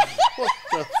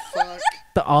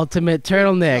 the ultimate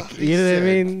turtleneck. You know what I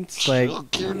mean? It's like,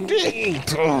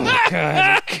 oh my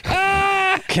god,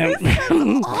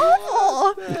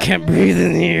 awful. can't breathe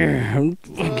in here.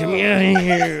 Get me out of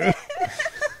here.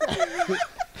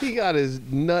 got his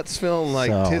nuts feeling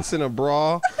like So. tits in a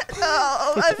bra.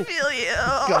 Oh, I feel you.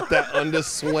 Got that under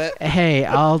sweat. Hey,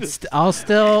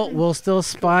 we'll still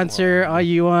sponsor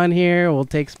you on here. We'll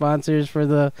take sponsors for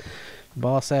the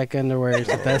ball sack underwear.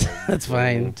 So that's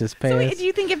fine. Just pay So us do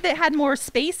you think if they had more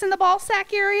space in the ball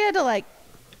sack area to like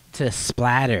to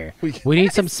splatter. We- We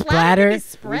need some splatter?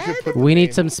 splatter. Spread? put We need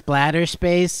the- some splatter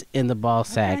space in the ball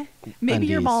sack. Okay. Maybe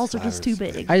your undies. balls are just too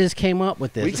big. I just came up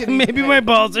with We this. can- Maybe my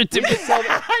balls are too big.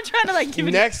 I'm trying to like give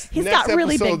it. He's next got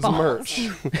really big episode's balls. merch.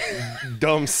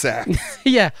 Dumb sack.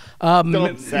 Yeah.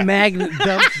 Dumb sack.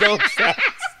 Dumb, Dumb sack.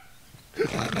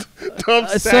 Dumb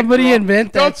sack somebody draw.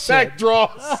 invent that Dumb shit. sack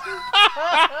draws.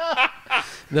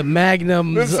 the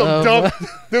magnums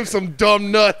Them some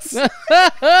dumb nuts.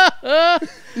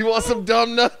 You want some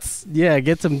dumb nuts? yeah,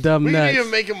 get some dumb We nuts. can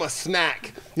even make him a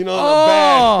snack. You know, in Oh.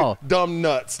 a bag. Dumb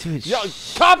nuts. Dude, Yo,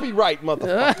 copyright,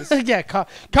 motherfuckers. yeah,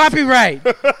 copyright.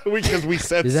 Because we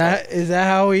said Is so. that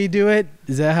how we do it?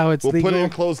 Is that how it's We'll legal? put it in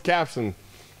closed caption.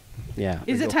 Yeah.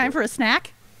 Is it Go time for for a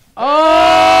snack?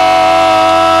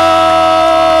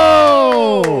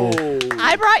 Oh!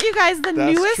 I brought you guys the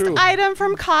That's newest true. item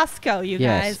from Costco, you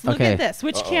Yes, guys. Look okay. at this.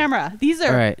 Which camera? These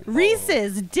are All right.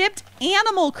 Reese's dipped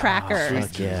animal crackers.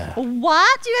 Fuck yeah.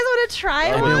 What? You guys want to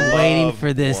try I've one? been waiting love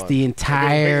for this one. the I've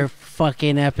entire been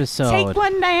fucking episode. Take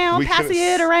one down, We pass could've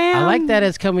it around. I like that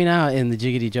it's coming out in the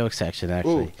jiggity joke section,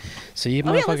 actually. Ooh. So you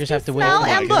Oh, yeah, motherfuckers let's have do to wait smell for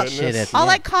and that look. shit at the I'll end.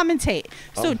 like commentate.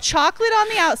 So chocolate on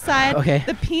the outside, Okay.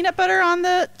 the peanut butter on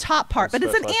the top part, but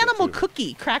it's an That's what I animal took too.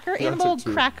 cookie cracker, Yeah, I animal took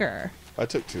two. cracker. I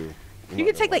took 2. You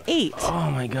could take like 8.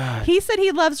 Oh my god. He said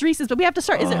he loves Reese's, but we have to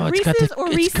start. Is Oh, it it's got Reese's the- or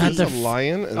it's Reese's? got There's the- a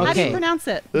lion. And How do you Okay. pronounce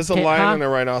it? There's a Okay, lion huh? and a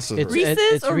rhinoceros. It's Reese's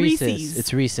it's or Reese's. Reese's?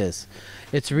 It's Reese's.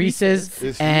 It's Reese's.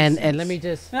 It's and Reese's. let me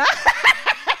just.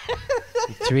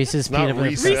 It's Reese's not peanut butter.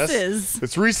 Recess. Reese's.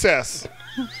 It's recess.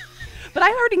 But I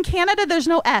heard in Canada there's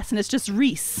no S and it's just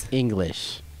Reese.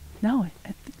 English. No,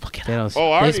 look it They up. don't.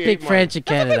 Oh, I they already speak ate mine. French in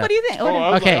That's okay, Canada. what do you think? Oh, I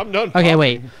was Okay. like, I'm done Okay, talking.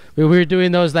 wait. We were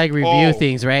doing those like review Oh.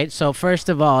 things, right? So first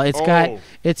of all, it's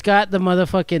got the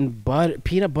motherfucking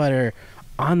peanut butter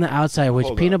on the outside, which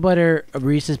Hold peanut up. butter,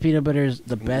 Reese's peanut butter is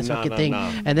the best Nah, fucking nah, thing.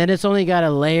 nah. And then it's only got a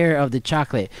layer of the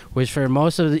chocolate, which for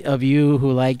most of you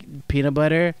who like peanut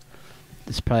butter,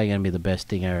 it's probably gonna be the best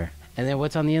thing ever. And then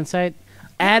what's on the inside?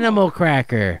 Animal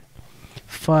cracker.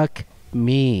 Fuck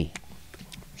me.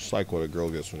 It's like what a girl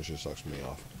gets when she sucks me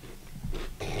off.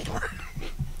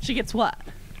 She gets what?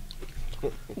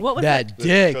 What was That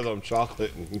dick. Because I'm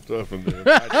chocolate and stuff. And then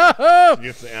she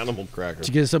gets the animal cracker. Did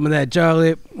you get some of that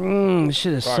chocolate? This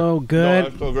shit is so No, good.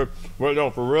 that's so good. Well,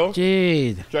 no, for real.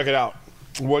 Jeez. Check it out.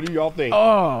 What do y'all think?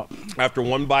 Oh. After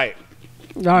one bite,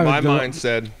 No, my no. mind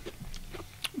said,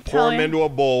 pour them into a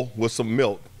bowl with some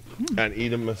milk and eat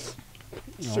them as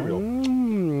cereal.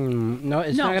 No,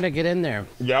 it's No. not gonna get in there.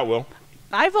 Yeah, it will.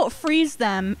 I vote freeze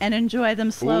them and enjoy them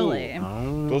slowly.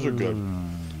 Those are good.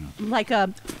 Like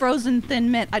a frozen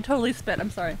thin mint. I totally spit. I'm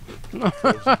sorry.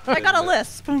 I got a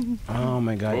lisp. Oh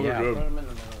my god, Those yeah. are good.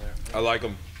 I like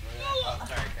them.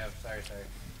 Sorry.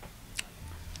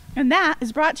 And that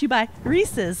is brought to you by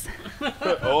Reese's.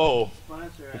 Oh,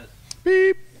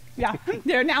 Beep. Yeah.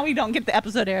 There. Now we don't get the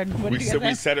episode aired. What we did you said, guys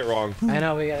we say? said it wrong. I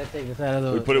know we gotta take this out of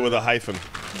the We put it with a hyphen.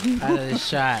 out of the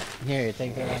shot. Here,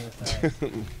 take that on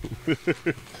the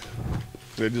side.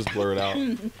 They just blur it out.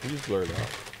 You just blur it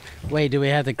out. Wait, do we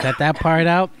have to cut that part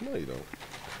out? No, you don't.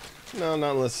 No,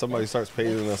 not unless somebody starts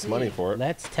paying us money for it.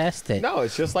 Let's test it. No,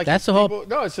 it's just like That's if the whole- people,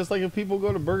 No, it's just like if people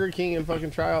go to Burger King and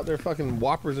fucking try out their fucking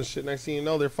Whoppers and shit. Next thing you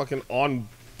know, they're fucking on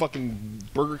fucking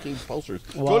Burger King posters.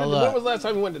 Well, when was the last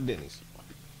time you went to Denny's?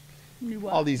 You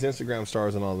what? All these Instagram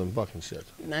stars and all them fucking shit.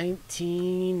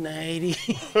 1990.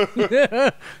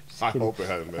 I hope it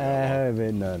hasn't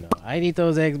been. No. I eat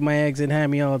those eggs, my eggs and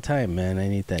hammy all the time, man. I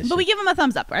need that shit. But we give them a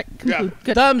thumbs up, right? Yeah.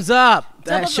 Good. Thumbs up.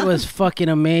 That Double shit was fucking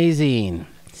amazing.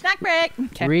 Snack break.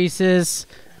 Okay. Reese's,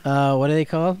 what are they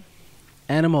called?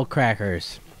 Animal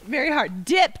crackers. Very hard.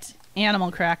 Dipped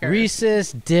animal crackers.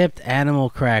 Reese's dipped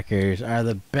animal crackers are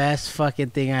the best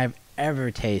fucking thing I've ever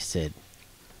tasted.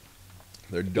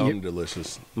 They're dumb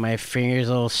delicious. My fingers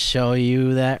will show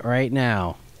you that right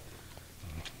now.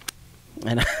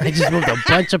 And I just moved a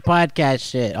bunch of podcast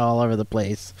shit all over the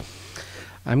place.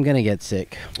 I'm gonna get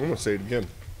sick. I'm gonna say it again,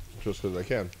 just because I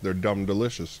can. They're dumb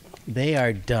delicious. They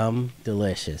are dumb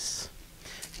delicious.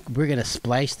 We're gonna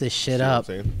splice this shit See what I'm up.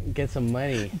 saying? Get some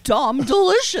money. Dumb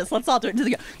delicious. Let's all do it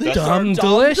together. That's Dumb Dumb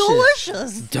delicious.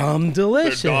 delicious. Dumb They're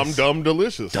delicious. dumb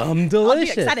delicious. Dumb I'll be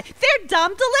delicious. excited. They're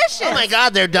dumb delicious. Oh my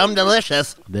God, they're dumb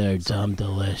delicious. They're dumb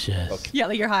delicious. Okay. Yeah,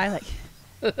 like you're high. Like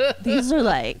these are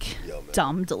like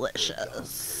dumb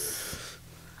delicious.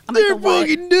 They're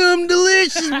fucking dumb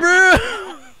delicious, bro.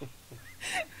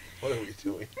 What are we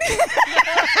doing?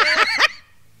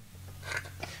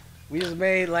 We just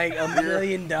made like $1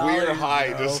 million. We're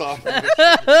high just off.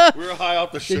 We're high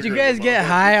off the sugar. Did you guys get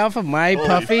high off of my Holy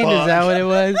puffing? fuck. Is that what it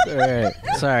was? All right.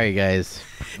 Sorry, guys.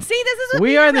 See, this is what We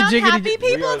being are the around jiggity- happy We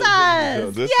people are the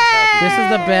does. This is Yay! happy. This is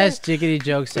the best jiggity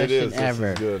joke It session is. This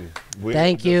ever. is good.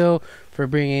 Thank you for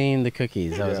bringing the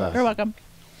cookies. That was Yeah. awesome. You're welcome.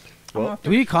 Well, Do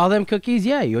we call them cookies?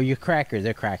 Yeah, your crackers.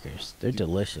 They're crackers. They're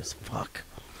delicious. Fuck.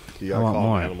 you I gotta want call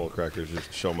more. them animal crackers.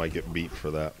 Just show them I get beat for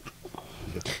that.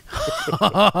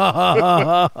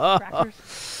 Crackers.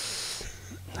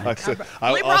 I said,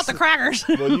 We brought the crackers.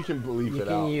 Well, you can bleep You it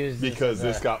can out use this because as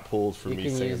this a- got pulled for You me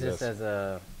can saying use this this.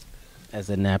 as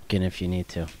a napkin if you need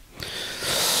to.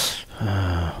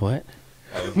 What?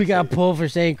 We got pulled for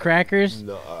saying crackers?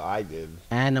 No, I did.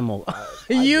 Animal. I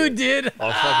You did. did.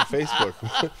 On fucking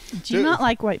Facebook. Do you not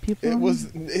like white people? It was.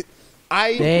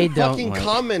 I They don't fucking like-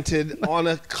 commented on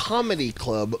a comedy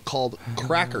club called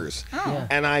Crackers, Oh.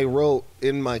 and I wrote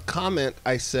in my comment.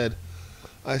 I said,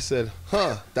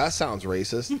 "Huh, that sounds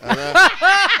racist."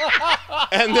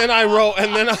 And then I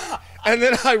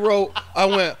wrote, I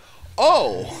went,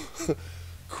 "Oh,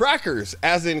 crackers,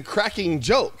 as in cracking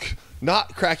joke,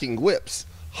 not cracking whips."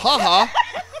 Ha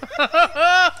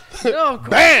ha. No, of course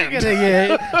Banned. you're gonna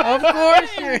get it. Of course.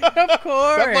 Of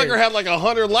course. That fucker had like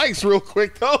 100 likes real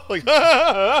quick though. Like,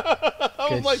 I was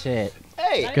Good like, shit.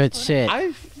 hey, Good shit.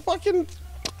 I fucking.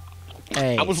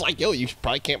 Hey. I was like, yo, you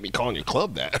probably can't be calling your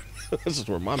club that. This is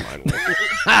where my mind went.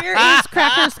 Where is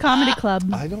Crackers Comedy Club?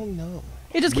 I don't know.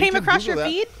 It just We came could across Google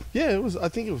your that. feed? Yeah, it was. I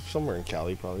think it was somewhere in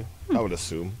Cali, probably. I would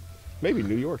assume. Maybe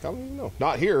New York. I don't even know.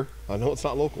 Not here. I know it's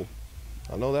not local.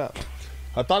 I know that.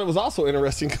 I thought it was also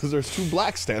interesting because there's two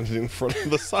blacks standing in front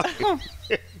of the sign.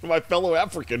 My fellow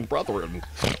African brethren.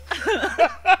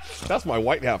 That's my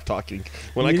white half talking.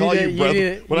 When I You call need you to- brethren, you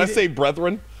need to- when you I need- say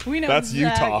brethren, We know that's that,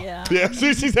 Utah. yeah.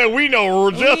 she said we know.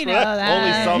 We're just know that.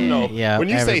 only some know. Yeah, when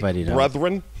you say everybody knows.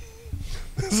 brethren,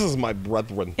 this is my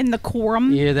brethren. In the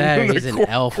quorum? Either that or he's an Quorum.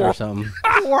 elf or something.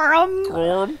 Quorum?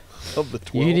 Quorum of the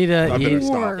 12. You need a- I better you-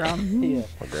 stop. Quorum. Yeah.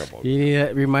 My grandpa. You need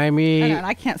to remind me.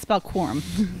 I can't spell quorum.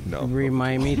 No.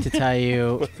 Remind me to tell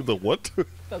you. The what?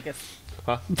 Focus.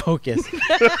 Focus.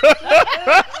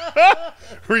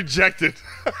 Rejected.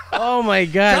 Oh my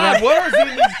god. God, what are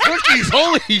these cookies?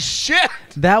 Holy shit!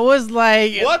 That was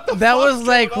like What the that fuck's was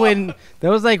like going when that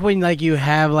was like when like you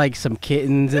have like some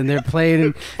kittens and they're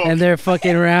playing and they're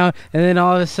fucking around and then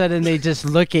all of a sudden they just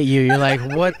look at you. You're like,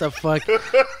 what the fuck?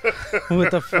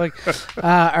 What the fuck?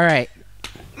 All right.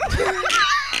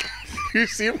 You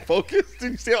see him focus?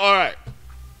 Did you see? All right.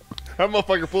 That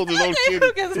motherfucker pulled his own Okay, kitty.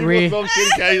 focus. He pulled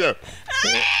his own kitty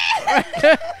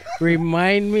cat.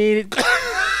 Remind me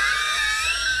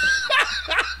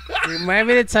Remind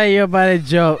me to tell you about a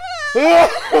joke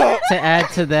to add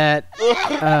to that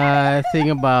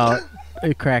thing about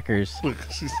crackers.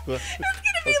 She's It's gonna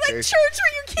be Okay. like church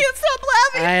where you can't stop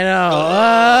laughing. I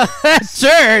know. At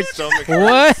church. Stomach.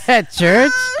 What? At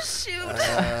church? Oh shoot!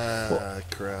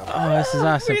 Crap. Oh, this is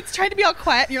awesome. It's trying to be all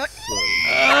quiet, and you're like,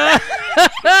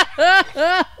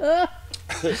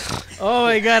 Oh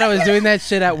my god, I was doing that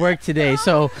shit at work today.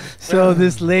 So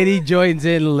this lady joins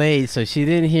in late, so she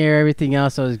didn't hear everything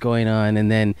else that was going on,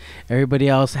 and then everybody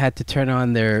else had to turn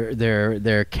on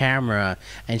their camera,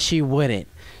 and she wouldn't.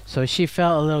 So she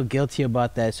felt a little guilty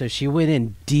about that. So she went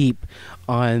in deep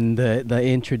on the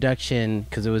introduction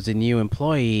because it was a new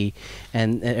employee,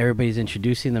 and everybody's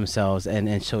introducing themselves,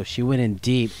 and so she went in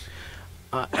deep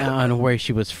on where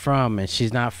she was from, and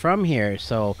she's not from here,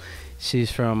 so.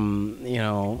 She's from,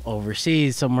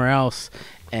 overseas, somewhere else,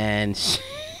 and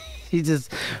she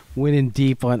just went in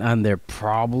deep on their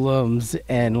problems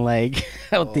and like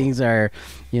how things are,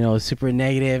 super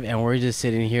negative, and we're just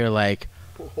sitting here like,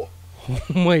 oh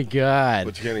my god.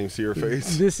 But you can't even see her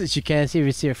face. You can't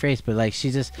even see her face, but like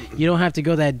you don't have to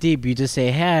go that deep. You just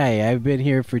say, "Hey, I've been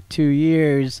here for 2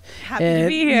 years. Happy to and,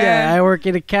 be here." Yeah, I work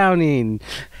in accounting.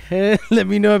 Let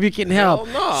me know if you can help."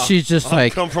 Hell nah. She's just I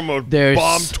like, come from a there's-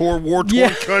 war-torn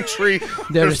Yeah. country.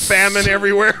 There's There's famine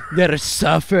everywhere. they're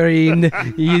suffering.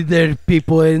 There are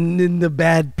people in the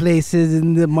bad places,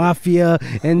 in the mafia,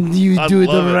 and you I do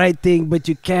love the it. right thing, but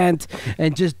you can't.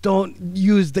 And just don't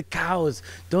use the cows.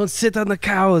 Don't sit on the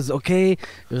cows, okay? It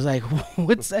was like,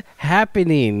 what's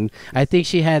happening? I think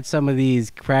she had some of these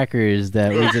crackers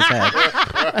that we just had.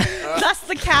 "That's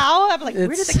the cow." I'm like, "Where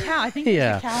did It's- the cow?" I think there's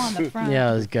yeah. a cow on the front.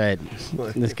 Yeah, it was good.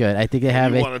 It was good. I think they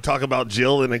have You it. want to talk about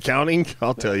Jill in accounting?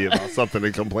 I'll tell you about something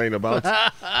to complain about.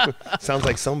 Sounds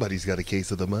like somebody's got a case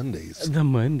of the Mondays. The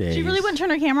Monday. She really wouldn't turn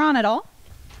her camera on at all.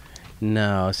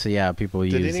 No, so yeah, people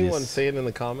use Did anyone this. say it in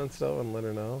the comments though and let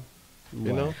her know?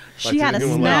 You know? She had a did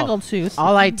anyone snaggletooth.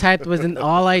 All I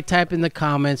typed in the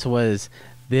comments was,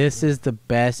 "This is the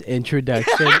best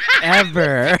introduction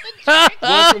ever."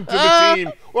 Welcome to the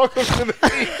team. Welcome to the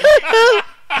team.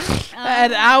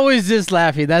 And I was just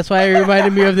laughing. That's why it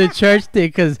reminded me of the church thing,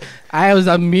 because I was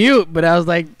on mute, but I was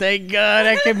like, thank God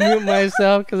I can mute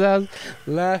myself, because I was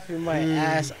laughing my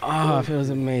ass off. It was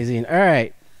amazing. All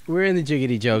right. We're in the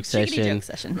Jiggity Joke session.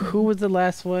 Who was the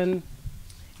last one?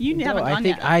 You haven't gone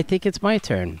yet. I think it's my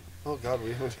turn. Oh God,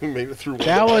 we haven't even made it through.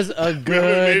 That was a good We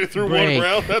haven't made it through break. one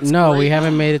round. That's no, great. we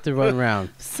haven't made it through one round.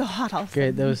 So hot all of a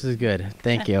Good, sudden. this is good.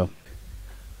 Thank you.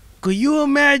 Could you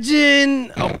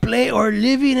imagine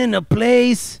living in a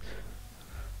place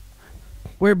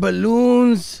where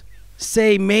balloons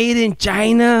say "Made in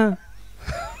China"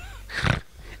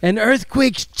 and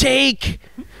earthquakes shake,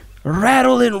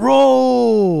 rattle and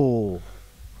roll,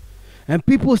 and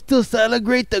people still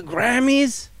celebrate the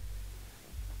Grammys?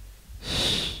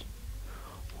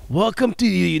 Welcome to the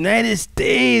United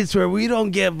States, where we don't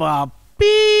give a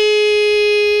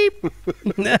beep.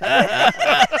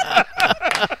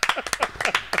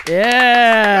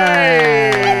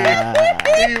 Yeah.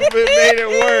 You made it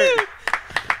work.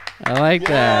 I like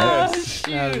that. Yes.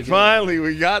 That was good. Finally,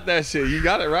 we got that shit. You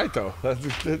got it right though. That's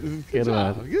good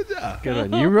one. Good job.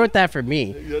 Good one. You wrote that for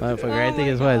me, motherfucker. I think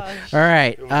my it was. gosh. All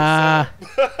right.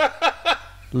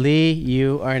 Lee,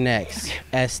 you are next.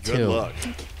 S2. Good luck.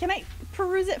 Can I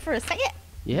peruse it for a second?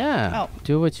 Yeah. Oh.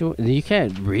 Do what you. You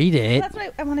can't read it. That's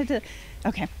what I wanted to.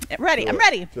 Okay, ready. I'm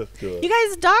ready. Just do it. You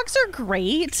guys, dogs are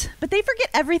great, but they forget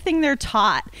everything they're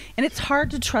taught, and it's hard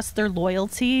to trust their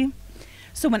loyalty.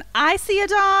 So when I see a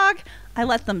dog, I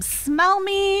let them smell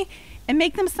me and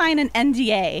make them sign an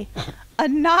NDA, a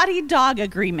naughty dog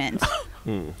agreement.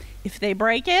 If they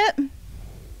break it,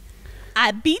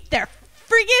 I beat their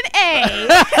friggin' A.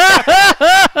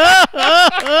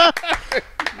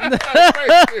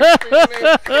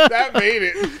 That made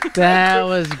it. That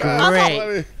was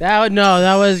great. That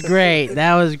was great.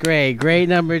 That was great. Great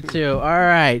number 2. All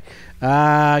right.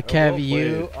 Kev,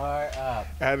 you are up.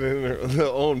 Add in their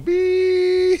own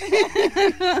beep.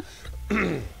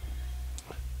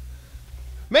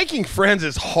 Making friends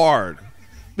is hard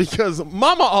because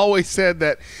Mama always said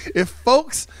that if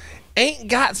folks ain't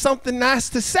got something nice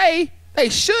to say, they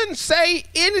shouldn't say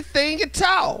anything at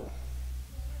all.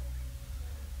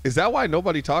 Is that why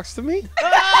nobody talks to me?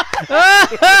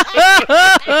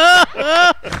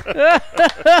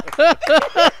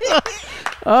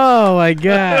 Oh my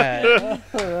God. Oh,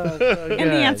 so And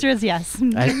the answer is yes.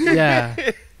 yeah.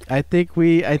 I think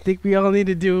we all need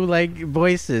to do like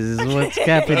voices is what's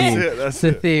happening. That's It's the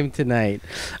it. theme tonight.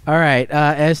 All right,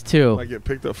 S2. I get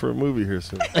picked up for a movie here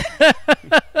soon.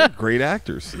 They're great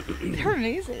actors. They're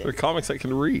amazing. They're comics I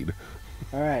can read.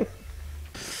 All right.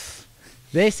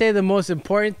 They say the most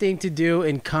important thing to do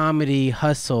in comedy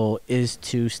hustle is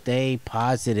to stay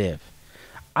positive.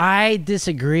 I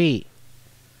disagree.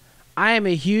 I am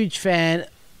a huge fan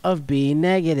of being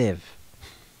negative.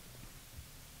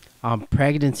 On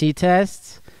pregnancy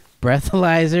tests,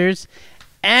 breathalyzers,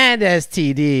 and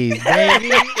STDs,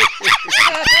 baby.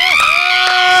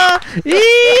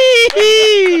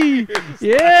 Eee!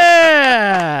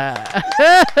 Yeah.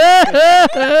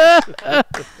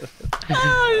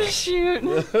 Oh, shoot.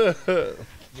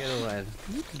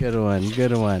 Good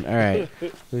one. All right.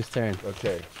 Whose turn?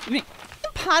 Okay.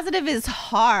 Positive is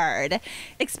hard,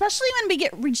 especially when we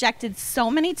get rejected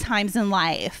so many times in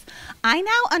life. I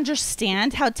now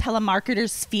understand how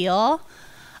telemarketers feel.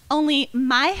 Only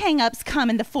my hangups come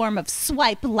in the form of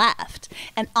swipe left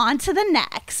and on to the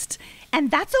next. And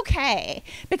that's okay,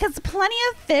 because Plenty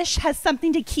of Fish has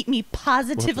something to keep me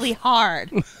positively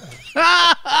hard.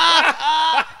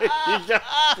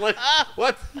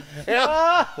 What?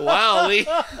 Hell? Wow, Lee.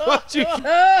 What you?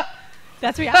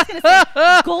 That's what I was going to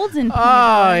say. Golden pony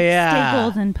boy. yeah. Stay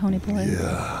golden, pony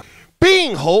boy.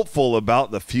 Being hopeful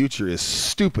about the future is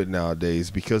stupid nowadays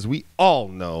because we all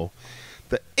know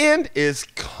the end is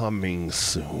coming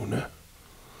soon.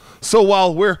 So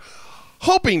while we're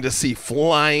hoping to see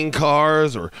flying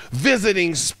cars or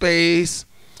visiting space,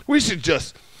 we should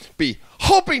just be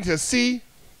hoping to see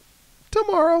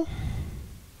tomorrow.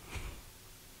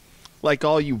 Like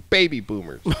all you baby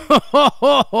boomers.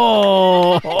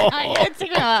 Oh, That's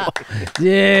good.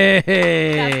 yeah.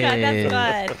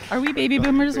 That's good. Are we baby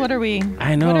boomers? What are we?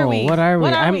 I know. What are we? What are we?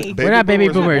 What are I'm- we? We're not baby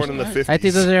were boomers. born in the 50s. I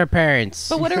think those are our parents.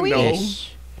 But what are we? No.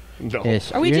 Ish. No.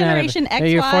 Ish. Are we You're not Generation no,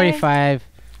 you're XY? 45.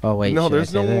 Oh wait. No, should I there's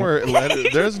say no that? more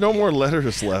there's no more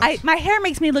letters left. My hair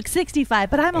makes me look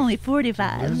 65, but I'm only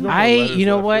 45. There's no more I. letters You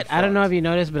know left. what? You're I don't know fucked. if you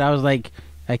noticed, but I was like,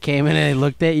 I came in and I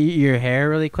looked at your hair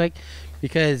really quick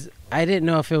because I didn't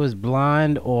know if it was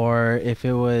blonde or if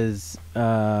it was what.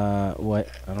 I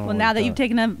don't know. Well, now that you've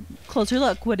taken a closer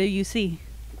look, what do you see?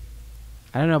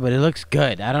 I don't know, but it looks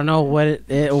good. I don't know what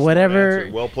whatever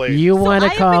Well played. you want to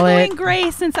call I have it. been going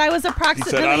gray since I was He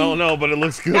approximately. said, I don't know, but it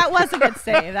looks good. That was a good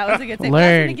save. That was a good save.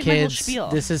 Learn, Give my whole kids. spiel.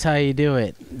 This is how you do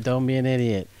it. Don't be an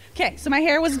idiot. Okay, so my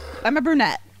hair was. I'm a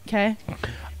brunette. Okay.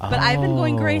 But I've been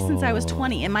going gray since I was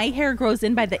 20, and my hair grows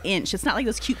in by the inch. It's not like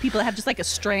those cute people that have just like a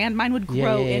strand. Mine would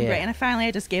grow in gray, and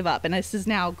I just gave up, and this is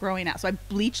now growing out. So I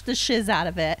bleached the shiz out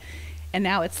of it, and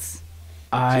now it's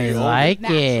I like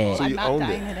natural. it. So I'm you not owned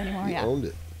dyeing it. it anymore. You Yeah, owned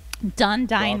it. done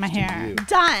dyeing my Props to hair. you.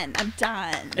 Done. I'm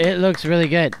done. It looks really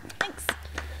good. Thanks.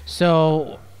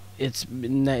 So it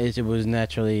was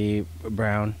naturally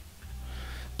brown.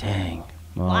 Dang.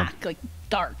 Well, Black, like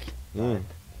dark. Mm.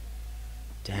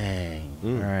 dang.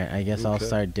 Mm. All right. I guess I'll Okay.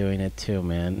 start doing it too,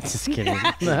 man. Just kidding.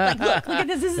 Like, look at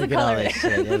this. This is Look the at all color. that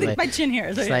shit. Look It's at my chin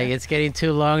hairs. It's right like here. it's getting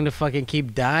too long to fucking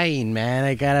keep dying, man.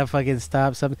 I gotta fucking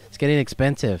stop something. It's getting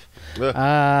expensive.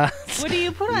 Ugh. What do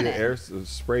you put on You it?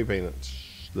 spray paint it.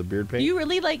 The beard Do paint. you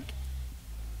really like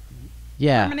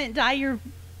Yeah, permanent dye your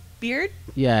beard?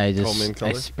 yeah. I Comb in just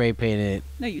color? spray paint it.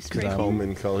 No, you spray paint. Comb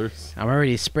in colors. I'm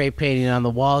already spray painting on the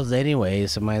walls anyway,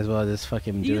 so might as well just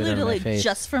fucking do You it on my literally face.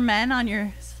 just for men on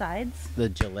your sides. The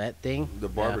Gillette thing. The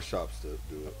barbershops that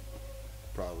do it.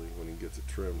 Probably when he gets it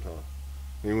trimmed, huh?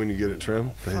 I mean, when you get it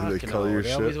trimmed, they Fuck color no. your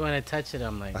They always shit. want to touch it.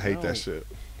 I'm like, I hate no, that shit.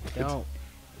 Don't.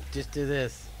 Just do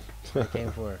this. That's what I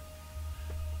came for.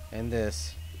 And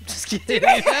this. Just kidding.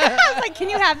 I was like, can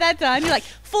you have that done? You're like,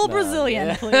 full No, Brazilian,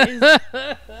 yeah. please.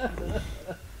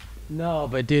 No,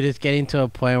 but dude, it's getting to a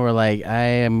point where like I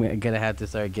am gonna have to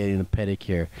start getting a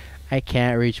pedicure. I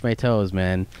can't reach my toes,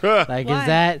 man. Like, Why? is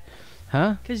that,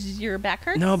 huh? Because your back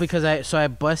hurts? No, because I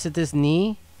busted this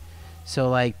knee, so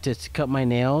like to cut my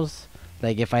nails.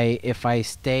 Like if I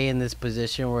stay in this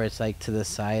position where it's like to the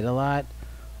side a lot,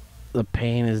 the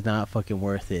pain is not fucking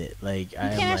worth it. Like You I'm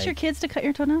can't ask like, your kids to cut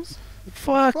your toenails?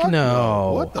 fuck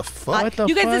no. What the fuck? What the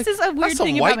you guys, fuck? this is a weird That's some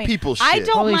thing white about me. people I shit.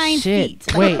 don't Holy mind shit!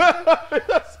 feet. Wait,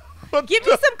 Give me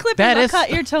some clippers. That I'll is-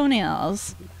 cut your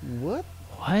toenails. What?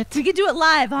 what? We could do it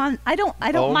live on. I don't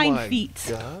Oh mind my feet.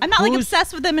 God. I'm not like Who's-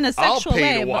 obsessed with them in a I'll sexual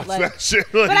pay way, to watch but like, that shit.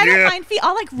 but I don't Yeah. mind feet.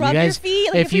 I'll like rub You guys, your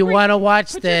feet. Like, if you were- want to watch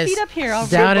put your this, feet up here, I'll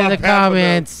down in the Put my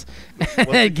pants on comments,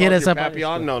 What's it get called? us Your up.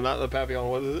 Papillon? No, not the Papillon.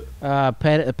 What is it?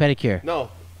 Pedicure. No,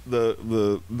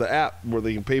 the app where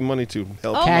they can pay money to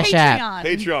help. Oh, Cash Patreon. app.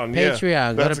 Patreon. Yeah.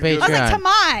 Patreon. Go That's to a good- I was like, Patreon. to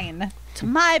mine. To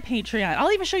my Patreon.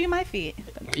 I'll even show you my feet.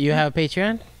 You have a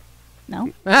Patreon? No.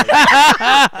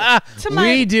 To my.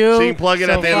 We do. So you can plug it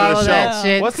at the end of the follow show. that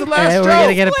shit. What's the last and we're gonna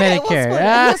joke? get a Split it, we'll pedicure. split it.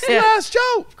 Ah, What's the last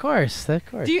joke? of course, of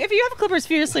course. If you have clippers,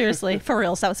 seriously, for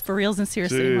reals. That was for reals and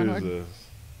seriously. One word. Jesus.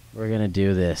 We're gonna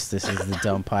do this. This is the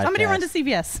dumb podcast. Somebody run to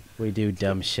CVS. We do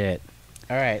dumb shit.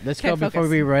 All right, let's Okay, go before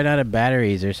focus. we run out of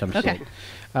batteries or some Okay.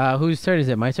 shit. Whose turn is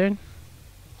it? My turn.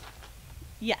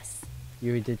 Yes.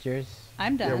 You did yours.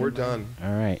 I'm done. Yeah, we're done.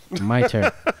 All right, my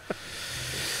turn.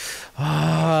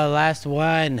 Oh, last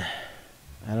one.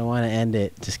 I don't want to end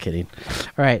it. Just kidding.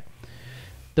 All right.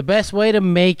 The best way to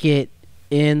make it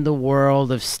in the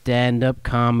world of stand-up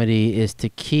comedy is to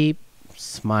keep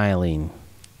smiling.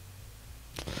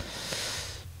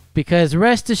 Because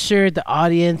rest assured, the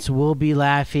audience will be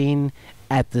laughing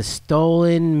at the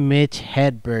stolen Mitch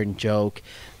Hedberg joke.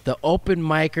 The open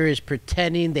micer is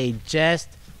pretending they just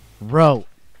wrote.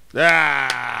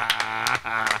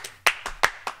 Ah.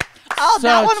 Oh, So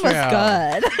that one true. was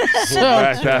good. So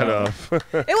Back true. that up.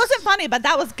 It wasn't funny, but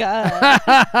that was good.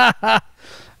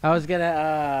 I was gonna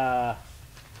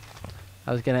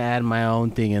add my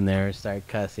own thing in there and start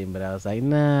cussing, but I was like,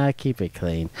 nah, keep it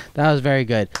clean. That was very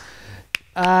good.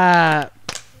 All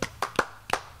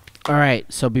right,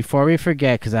 so before we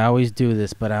forget, because I always do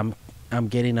this, but I'm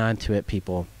getting onto it,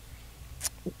 people.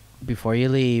 Before you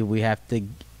leave, we have to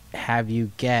have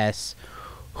you guess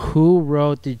who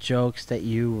wrote the jokes that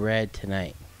you read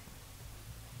tonight.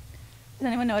 Does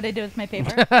anyone know what I did with my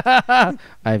paper?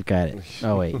 I've got it.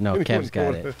 Oh wait, no, Kev's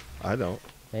got it. I don't.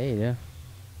 Hey, yeah,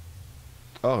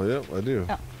 Oh, yeah, I do.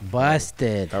 Oh.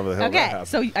 busted. However the hell that Okay, happened.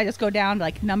 so I just go down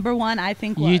like number one. I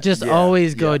think You was. just Yeah,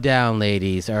 always go yeah. down,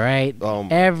 ladies. All right, Um,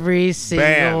 every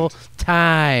single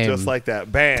time. Just like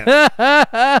that. Band.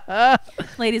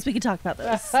 Ladies, we could talk about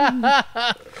this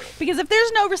because if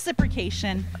there's no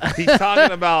reciprocation, He's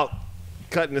talking about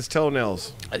cutting his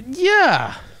toenails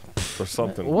Yeah. or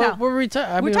something. What No. were we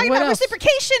talking? we're talking what about else?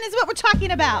 reciprocation is what we're talking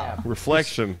about.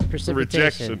 Reflection. Precipitation.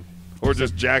 Rejection. Or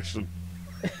just jackson.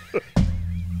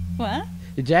 What?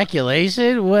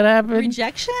 Ejaculation? What happened?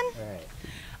 Rejection?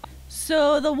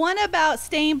 So the one about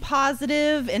staying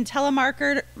positive and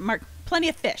telemarketer, plenty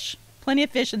of fish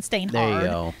and staying There hard you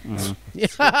go. Mhm.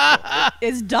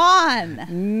 is Dawn.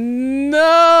 No.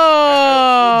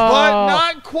 But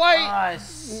not quite. Oh,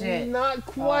 shit. Not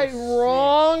quite Oh, shit.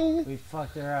 wrong. We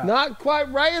fucked her up. Not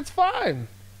quite right. It's fine.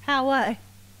 How what?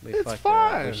 We It's fucked her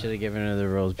up. fine. We should have given her the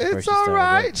rules before It's she all started.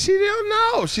 right. She didn't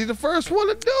know. She's the first one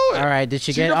to do it. All right. Did she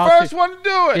She's get the all first two? one to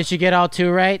do it. Did she get all two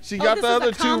right? She Oh, got this the is a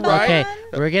other two combo right. Okay, one?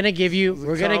 we're gonna give you. It's a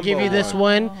We're gonna give you combo this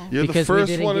one. one You're the because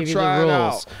first we didn't one to give you try the it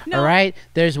rules. out. No. All right,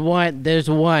 there's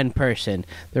one person.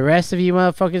 The rest of you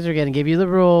motherfuckers are gonna give you the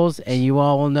rules, and you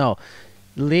all will know.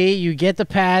 Leigh, you get the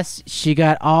pass. She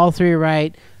got all three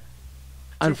right.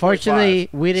 Unfortunately,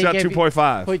 we She didn't got get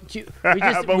 2.5. We just,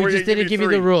 But we we're just gonna didn't give you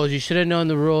three. the rules. You should have known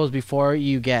the rules before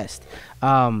you guessed.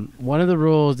 One of the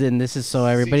rules, and this is so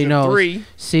everybody Season knows. 3.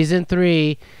 Season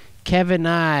 3, Kevin and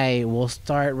I will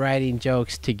start writing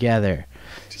jokes together.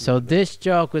 So this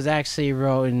joke was actually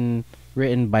written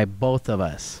by both of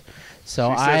us.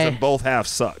 So She says that both halves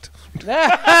sucked.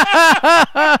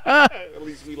 At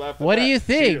least we laughed at What do that. you She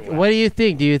think? didn't laugh. What do you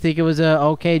think? Do you think it was a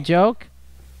okay joke?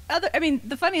 I mean,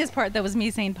 the funniest part that was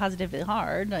me saying positively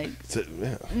hard. Like,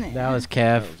 Yeah, That was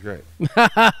Kev. that was great.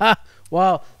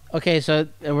 Well, okay, so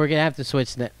we're gonna have to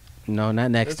switch. No,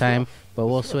 not next It's time, fine. but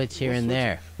we'll switch here and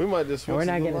there. We might just switch We're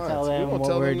not the gonna lines. tell We them won't what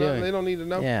tell we're them nothing. doing. They don't need to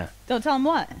know. Yeah. don't tell them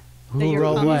what. That Who you're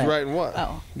wrote wrong. what? Who's writing what?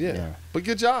 Oh, Yeah. Yeah. But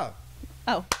good job.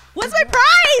 oh. What's my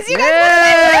prize? You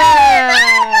guys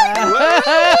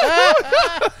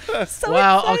Yeah! so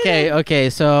Well, excited. okay.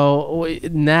 So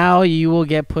now you will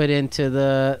get put into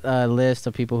the list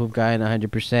of people who've gotten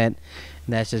 100%. And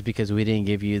that's just because we didn't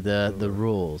give you the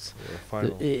rules. Yeah,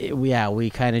 final. Yeah, we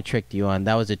kind of tricked you on.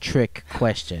 That was a trick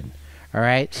question. All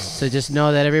right. So just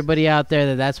know that everybody out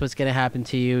there that's what's gonna happen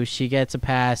to you. She gets a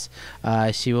pass.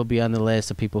 She will be on the list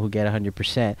of people who get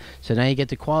 100%. So now you get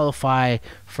to qualify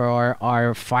for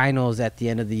our finals at the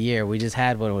end of the year. We just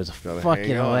had one. It was Gotta fucking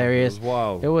hang on. hilarious. It was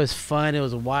wild. It was fun. It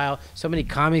was wild. So many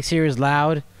comics here is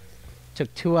loud.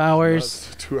 Took 2 hours.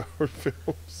 That's 2-hour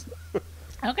films.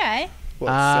 Okay. What,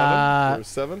 Uh, 7? There was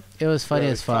 7? It was funny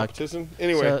Yeah, as fuck. competition.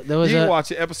 Anyway, So there was you can a-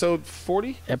 watch it. Episode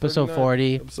 40? Episode 39?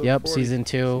 40. Episode Yep, 40. season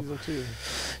 2. Season 2.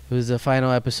 It was the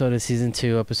final episode of season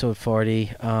 2, episode 40.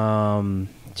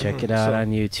 Check it out So-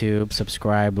 on YouTube.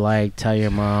 Subscribe, like, tell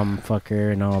your mom, fuck her,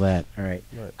 and all that. All right.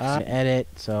 Right. Edit.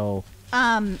 So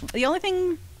The only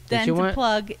thing then you to want?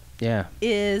 plug yeah.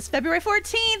 is February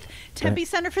 14th, Tempe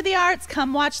Center for the Arts.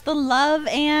 Come watch the Love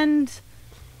and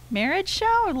Marriage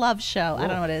show or Love show. I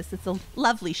don't know what it is. It's a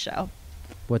lovely show.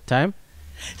 What time?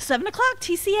 7 o'clock,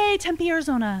 TCA, Tempe,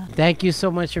 Arizona. Thank you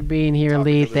so much for being here, Topic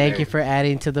Leigh. of the Thank day. you for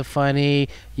adding to the funny.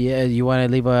 Yeah, you want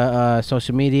to leave a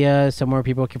social media somewhere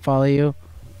people can follow you?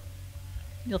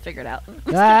 You'll figure it out.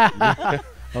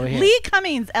 Over here. Leigh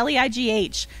Cummings,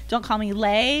 Leigh. Don't call me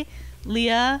Leigh.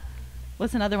 Leah.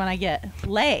 What's another one I get?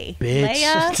 Leigh. Bitch.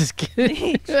 Leia. Just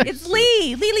kidding. It's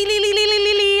Leigh.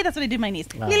 Leigh. That's what I do with my niece.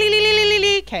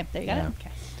 Leigh. Okay, there you go. Yeah.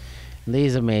 Okay.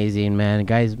 Leigh's amazing, man.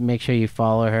 Guys, make sure you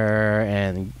follow her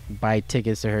and buy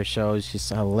tickets to her shows. She's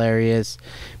hilarious.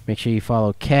 Make sure you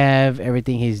follow Kev.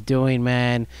 Everything he's doing,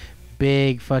 man.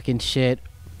 Big fucking shit.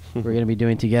 We're going to be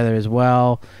doing together as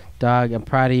well. Dog, I'm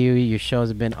proud of you. Your shows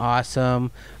have been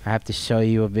awesome. I have to show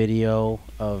you a video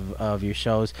of your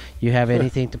shows. You have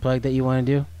anything to plug that you want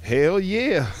to do? Hell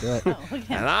yeah. Oh, look at him.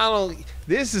 And I don't.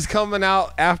 This is coming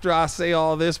out after I say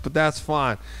all this, but that's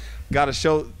fine. Got a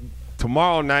show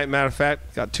tomorrow night. Matter of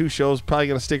fact, got 2 shows. Probably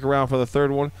gonna stick around for the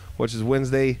 3rd one, which is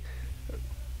Wednesday.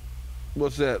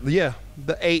 What's that? Yeah,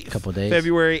 the 8th. Couple days.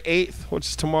 February 8th, which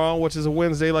is tomorrow, which is a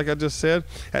Wednesday, like I just said,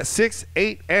 at 6,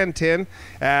 8, and 10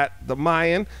 at the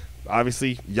Mayan.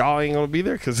 Obviously, y'all ain't gonna be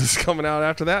there because it's coming out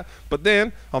after that. But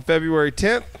then on February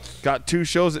 10th, got 2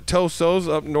 shows at Toso's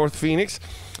up North Phoenix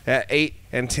at 8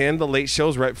 and 10. The late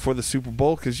shows right before the Super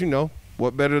Bowl, because you know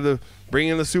what better to bring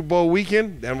in the Super Bowl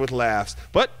weekend than with laughs.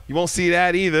 But you won't see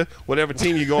that either. Whatever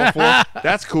team you're going for,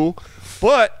 that's cool.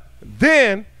 But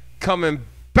then coming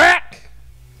back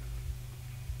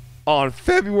on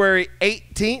February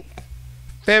 18th,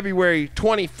 February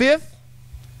 25th,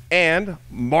 and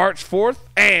March 4th,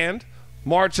 and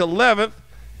March 11th,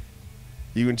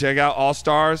 you can check out All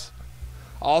Stars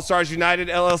United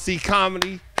LLC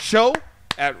comedy show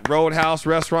at Roadhouse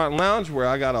Restaurant and Lounge, where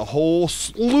I got a whole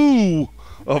slew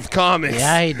of comics.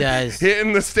 Yeah, he does.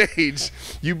 Hitting the stage.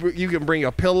 You can bring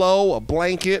a pillow, a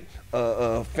blanket,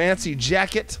 a fancy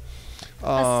jacket.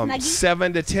 Snuggie.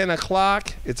 7 to 10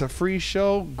 o'clock. It's a free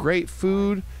show. Great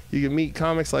food. You can meet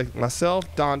comics like myself,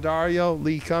 Don Dario,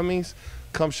 Leigh Cummings.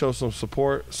 Come show some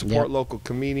support. Support Yep. local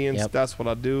comedians. Yep. That's what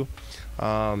I do.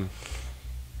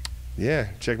 Yeah,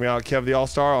 check me out, Kev The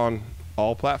Allstar, on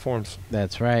all platforms.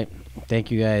 That's right.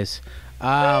 Thank you guys.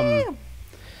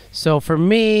 So for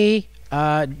me,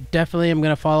 definitely I'm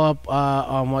gonna follow up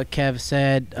on what Kev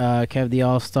said. Kev The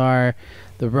Allstar,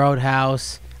 the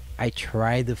Roadhouse. I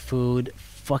tried the food.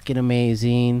 Fucking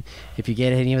amazing. If you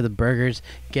get any of the burgers,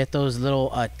 get those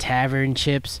little tavern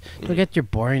chips. Don't get your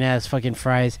boring ass fucking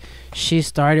fries. She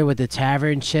started with the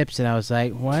tavern chips, and I was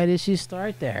like, why did she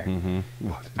start there?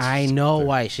 I know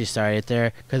why she started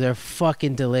there, because they're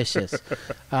fucking delicious.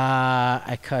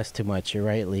 I cuss too much. You're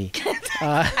right, Lee.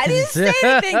 I didn't say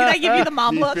anything. Did I give you the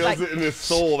mom He look? feels it in his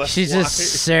soul. That's She's why.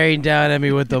 just staring down at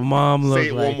me with the mom look. Say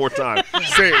it like, one more time.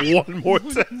 Say it one more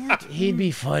time. He'd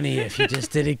be funny if he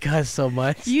just didn't cuss so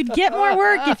much. You'd get more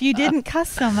work if you didn't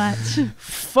cuss so much.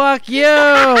 Fuck you!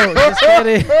 Just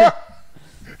kidding.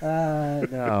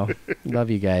 No.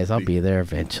 Love you guys. I'll be there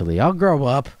eventually. I'll grow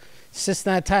up. It's just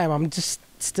not time. I'm just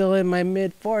still in my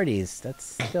mid-40s. That's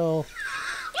still...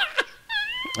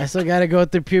 I still got to go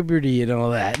through puberty and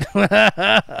all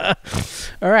that.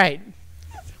 All right.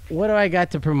 What do I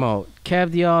got to promote?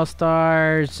 Kev The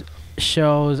Allstars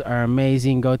shows are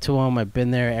amazing. Go to them. I've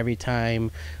been there every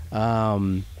time.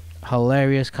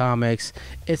 Hilarious comics.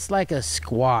 It's like a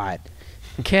squad.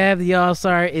 Kev The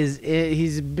Allstar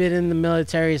he's been in the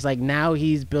military. It's like now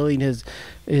he's building his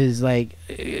like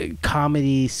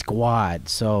comedy squad.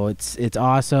 So it's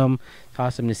awesome. It's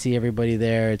awesome to see everybody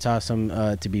there. It's awesome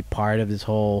to be part of this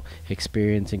whole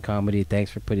experience in comedy.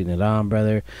 Thanks for putting it on,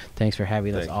 brother. Thanks for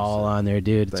having us all on there,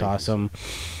 dude. It's awesome.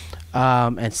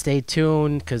 And stay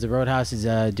tuned, because the Roadhouse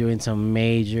is doing some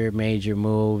major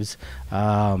moves.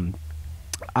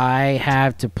 I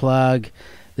have to plug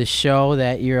the show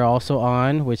that you're also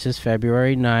on, which is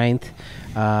February 9th.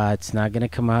 It's not going to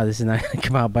come out. This is not going to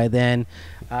come out by then.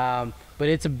 But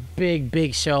it's a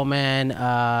big show, man.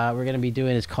 We're going to be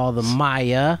doing, it's called the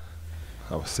Maya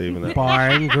I was saving that. Bar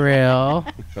and Grill.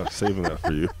 I was saving that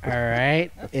for you. All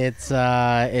right. It's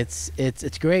a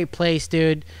great place,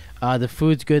 dude. The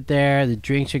food's good there. The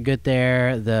drinks are good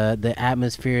there. The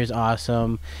atmosphere is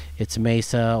awesome. It's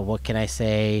Mesa. What can I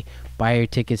say? Buy your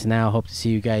tickets now. Hope to see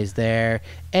you guys there.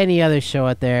 Any other show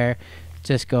out there,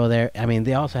 just go there. I mean,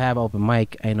 they also have open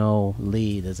mic. I know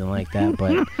Lee doesn't like that,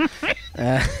 but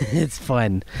it's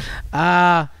fun.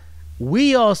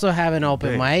 We also have an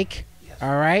open mic.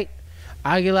 All right.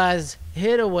 Aguila's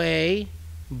Hidaway,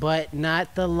 but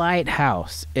not the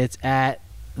Lighthouse. It's at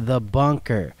the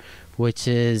Bunker, which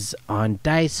is on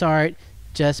Dysart,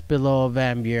 just below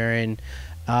Van Buren.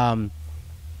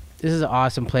 This is an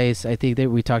awesome place. I think that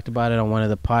we talked about it on one of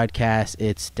the podcasts.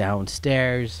 It's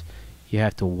downstairs. You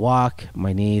have to walk.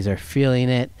 My knees are feeling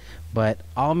it. But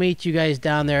I'll meet you guys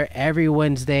down there every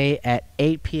Wednesday at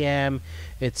 8 p.m.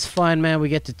 It's fun, man. We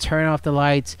get to turn off the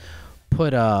lights,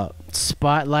 put a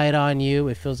spotlight on you.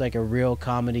 It feels like a real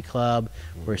comedy club.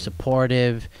 We're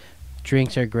supportive.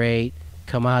 Drinks are great.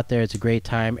 Come out there. It's a great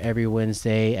time every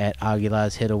Wednesday at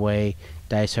Aguila's Hidaway,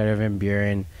 Dysart Van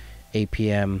Buren, 8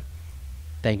 p.m.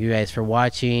 Thank you guys for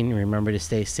watching. Remember to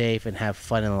stay safe and have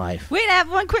fun in life. Wait, I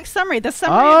have one quick summary. The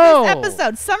summary of this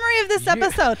episode. Summary of this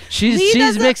episode.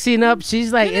 She's mixing up.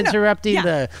 She's like interrupting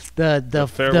Yeah. the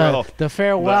farewell. The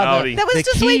farewell. The outing. That was the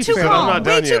just key way too farewell. I'm calm. not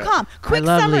done Way too yet. calm. Quick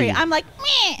love summary. Lee. I'm like,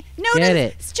 meh. No, Get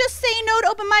it. just say no to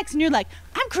open mics, and you're like,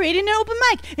 I'm creating an open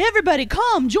mic. Everybody,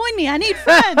 come join me. I need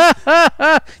friends.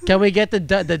 Can we get the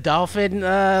dolphin?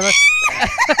 And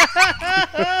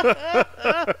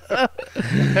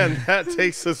that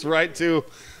takes us right to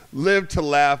live to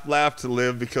laugh, laugh to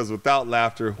live, because without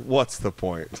laughter, what's the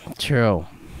point? True.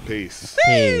 Peace.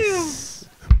 Peace.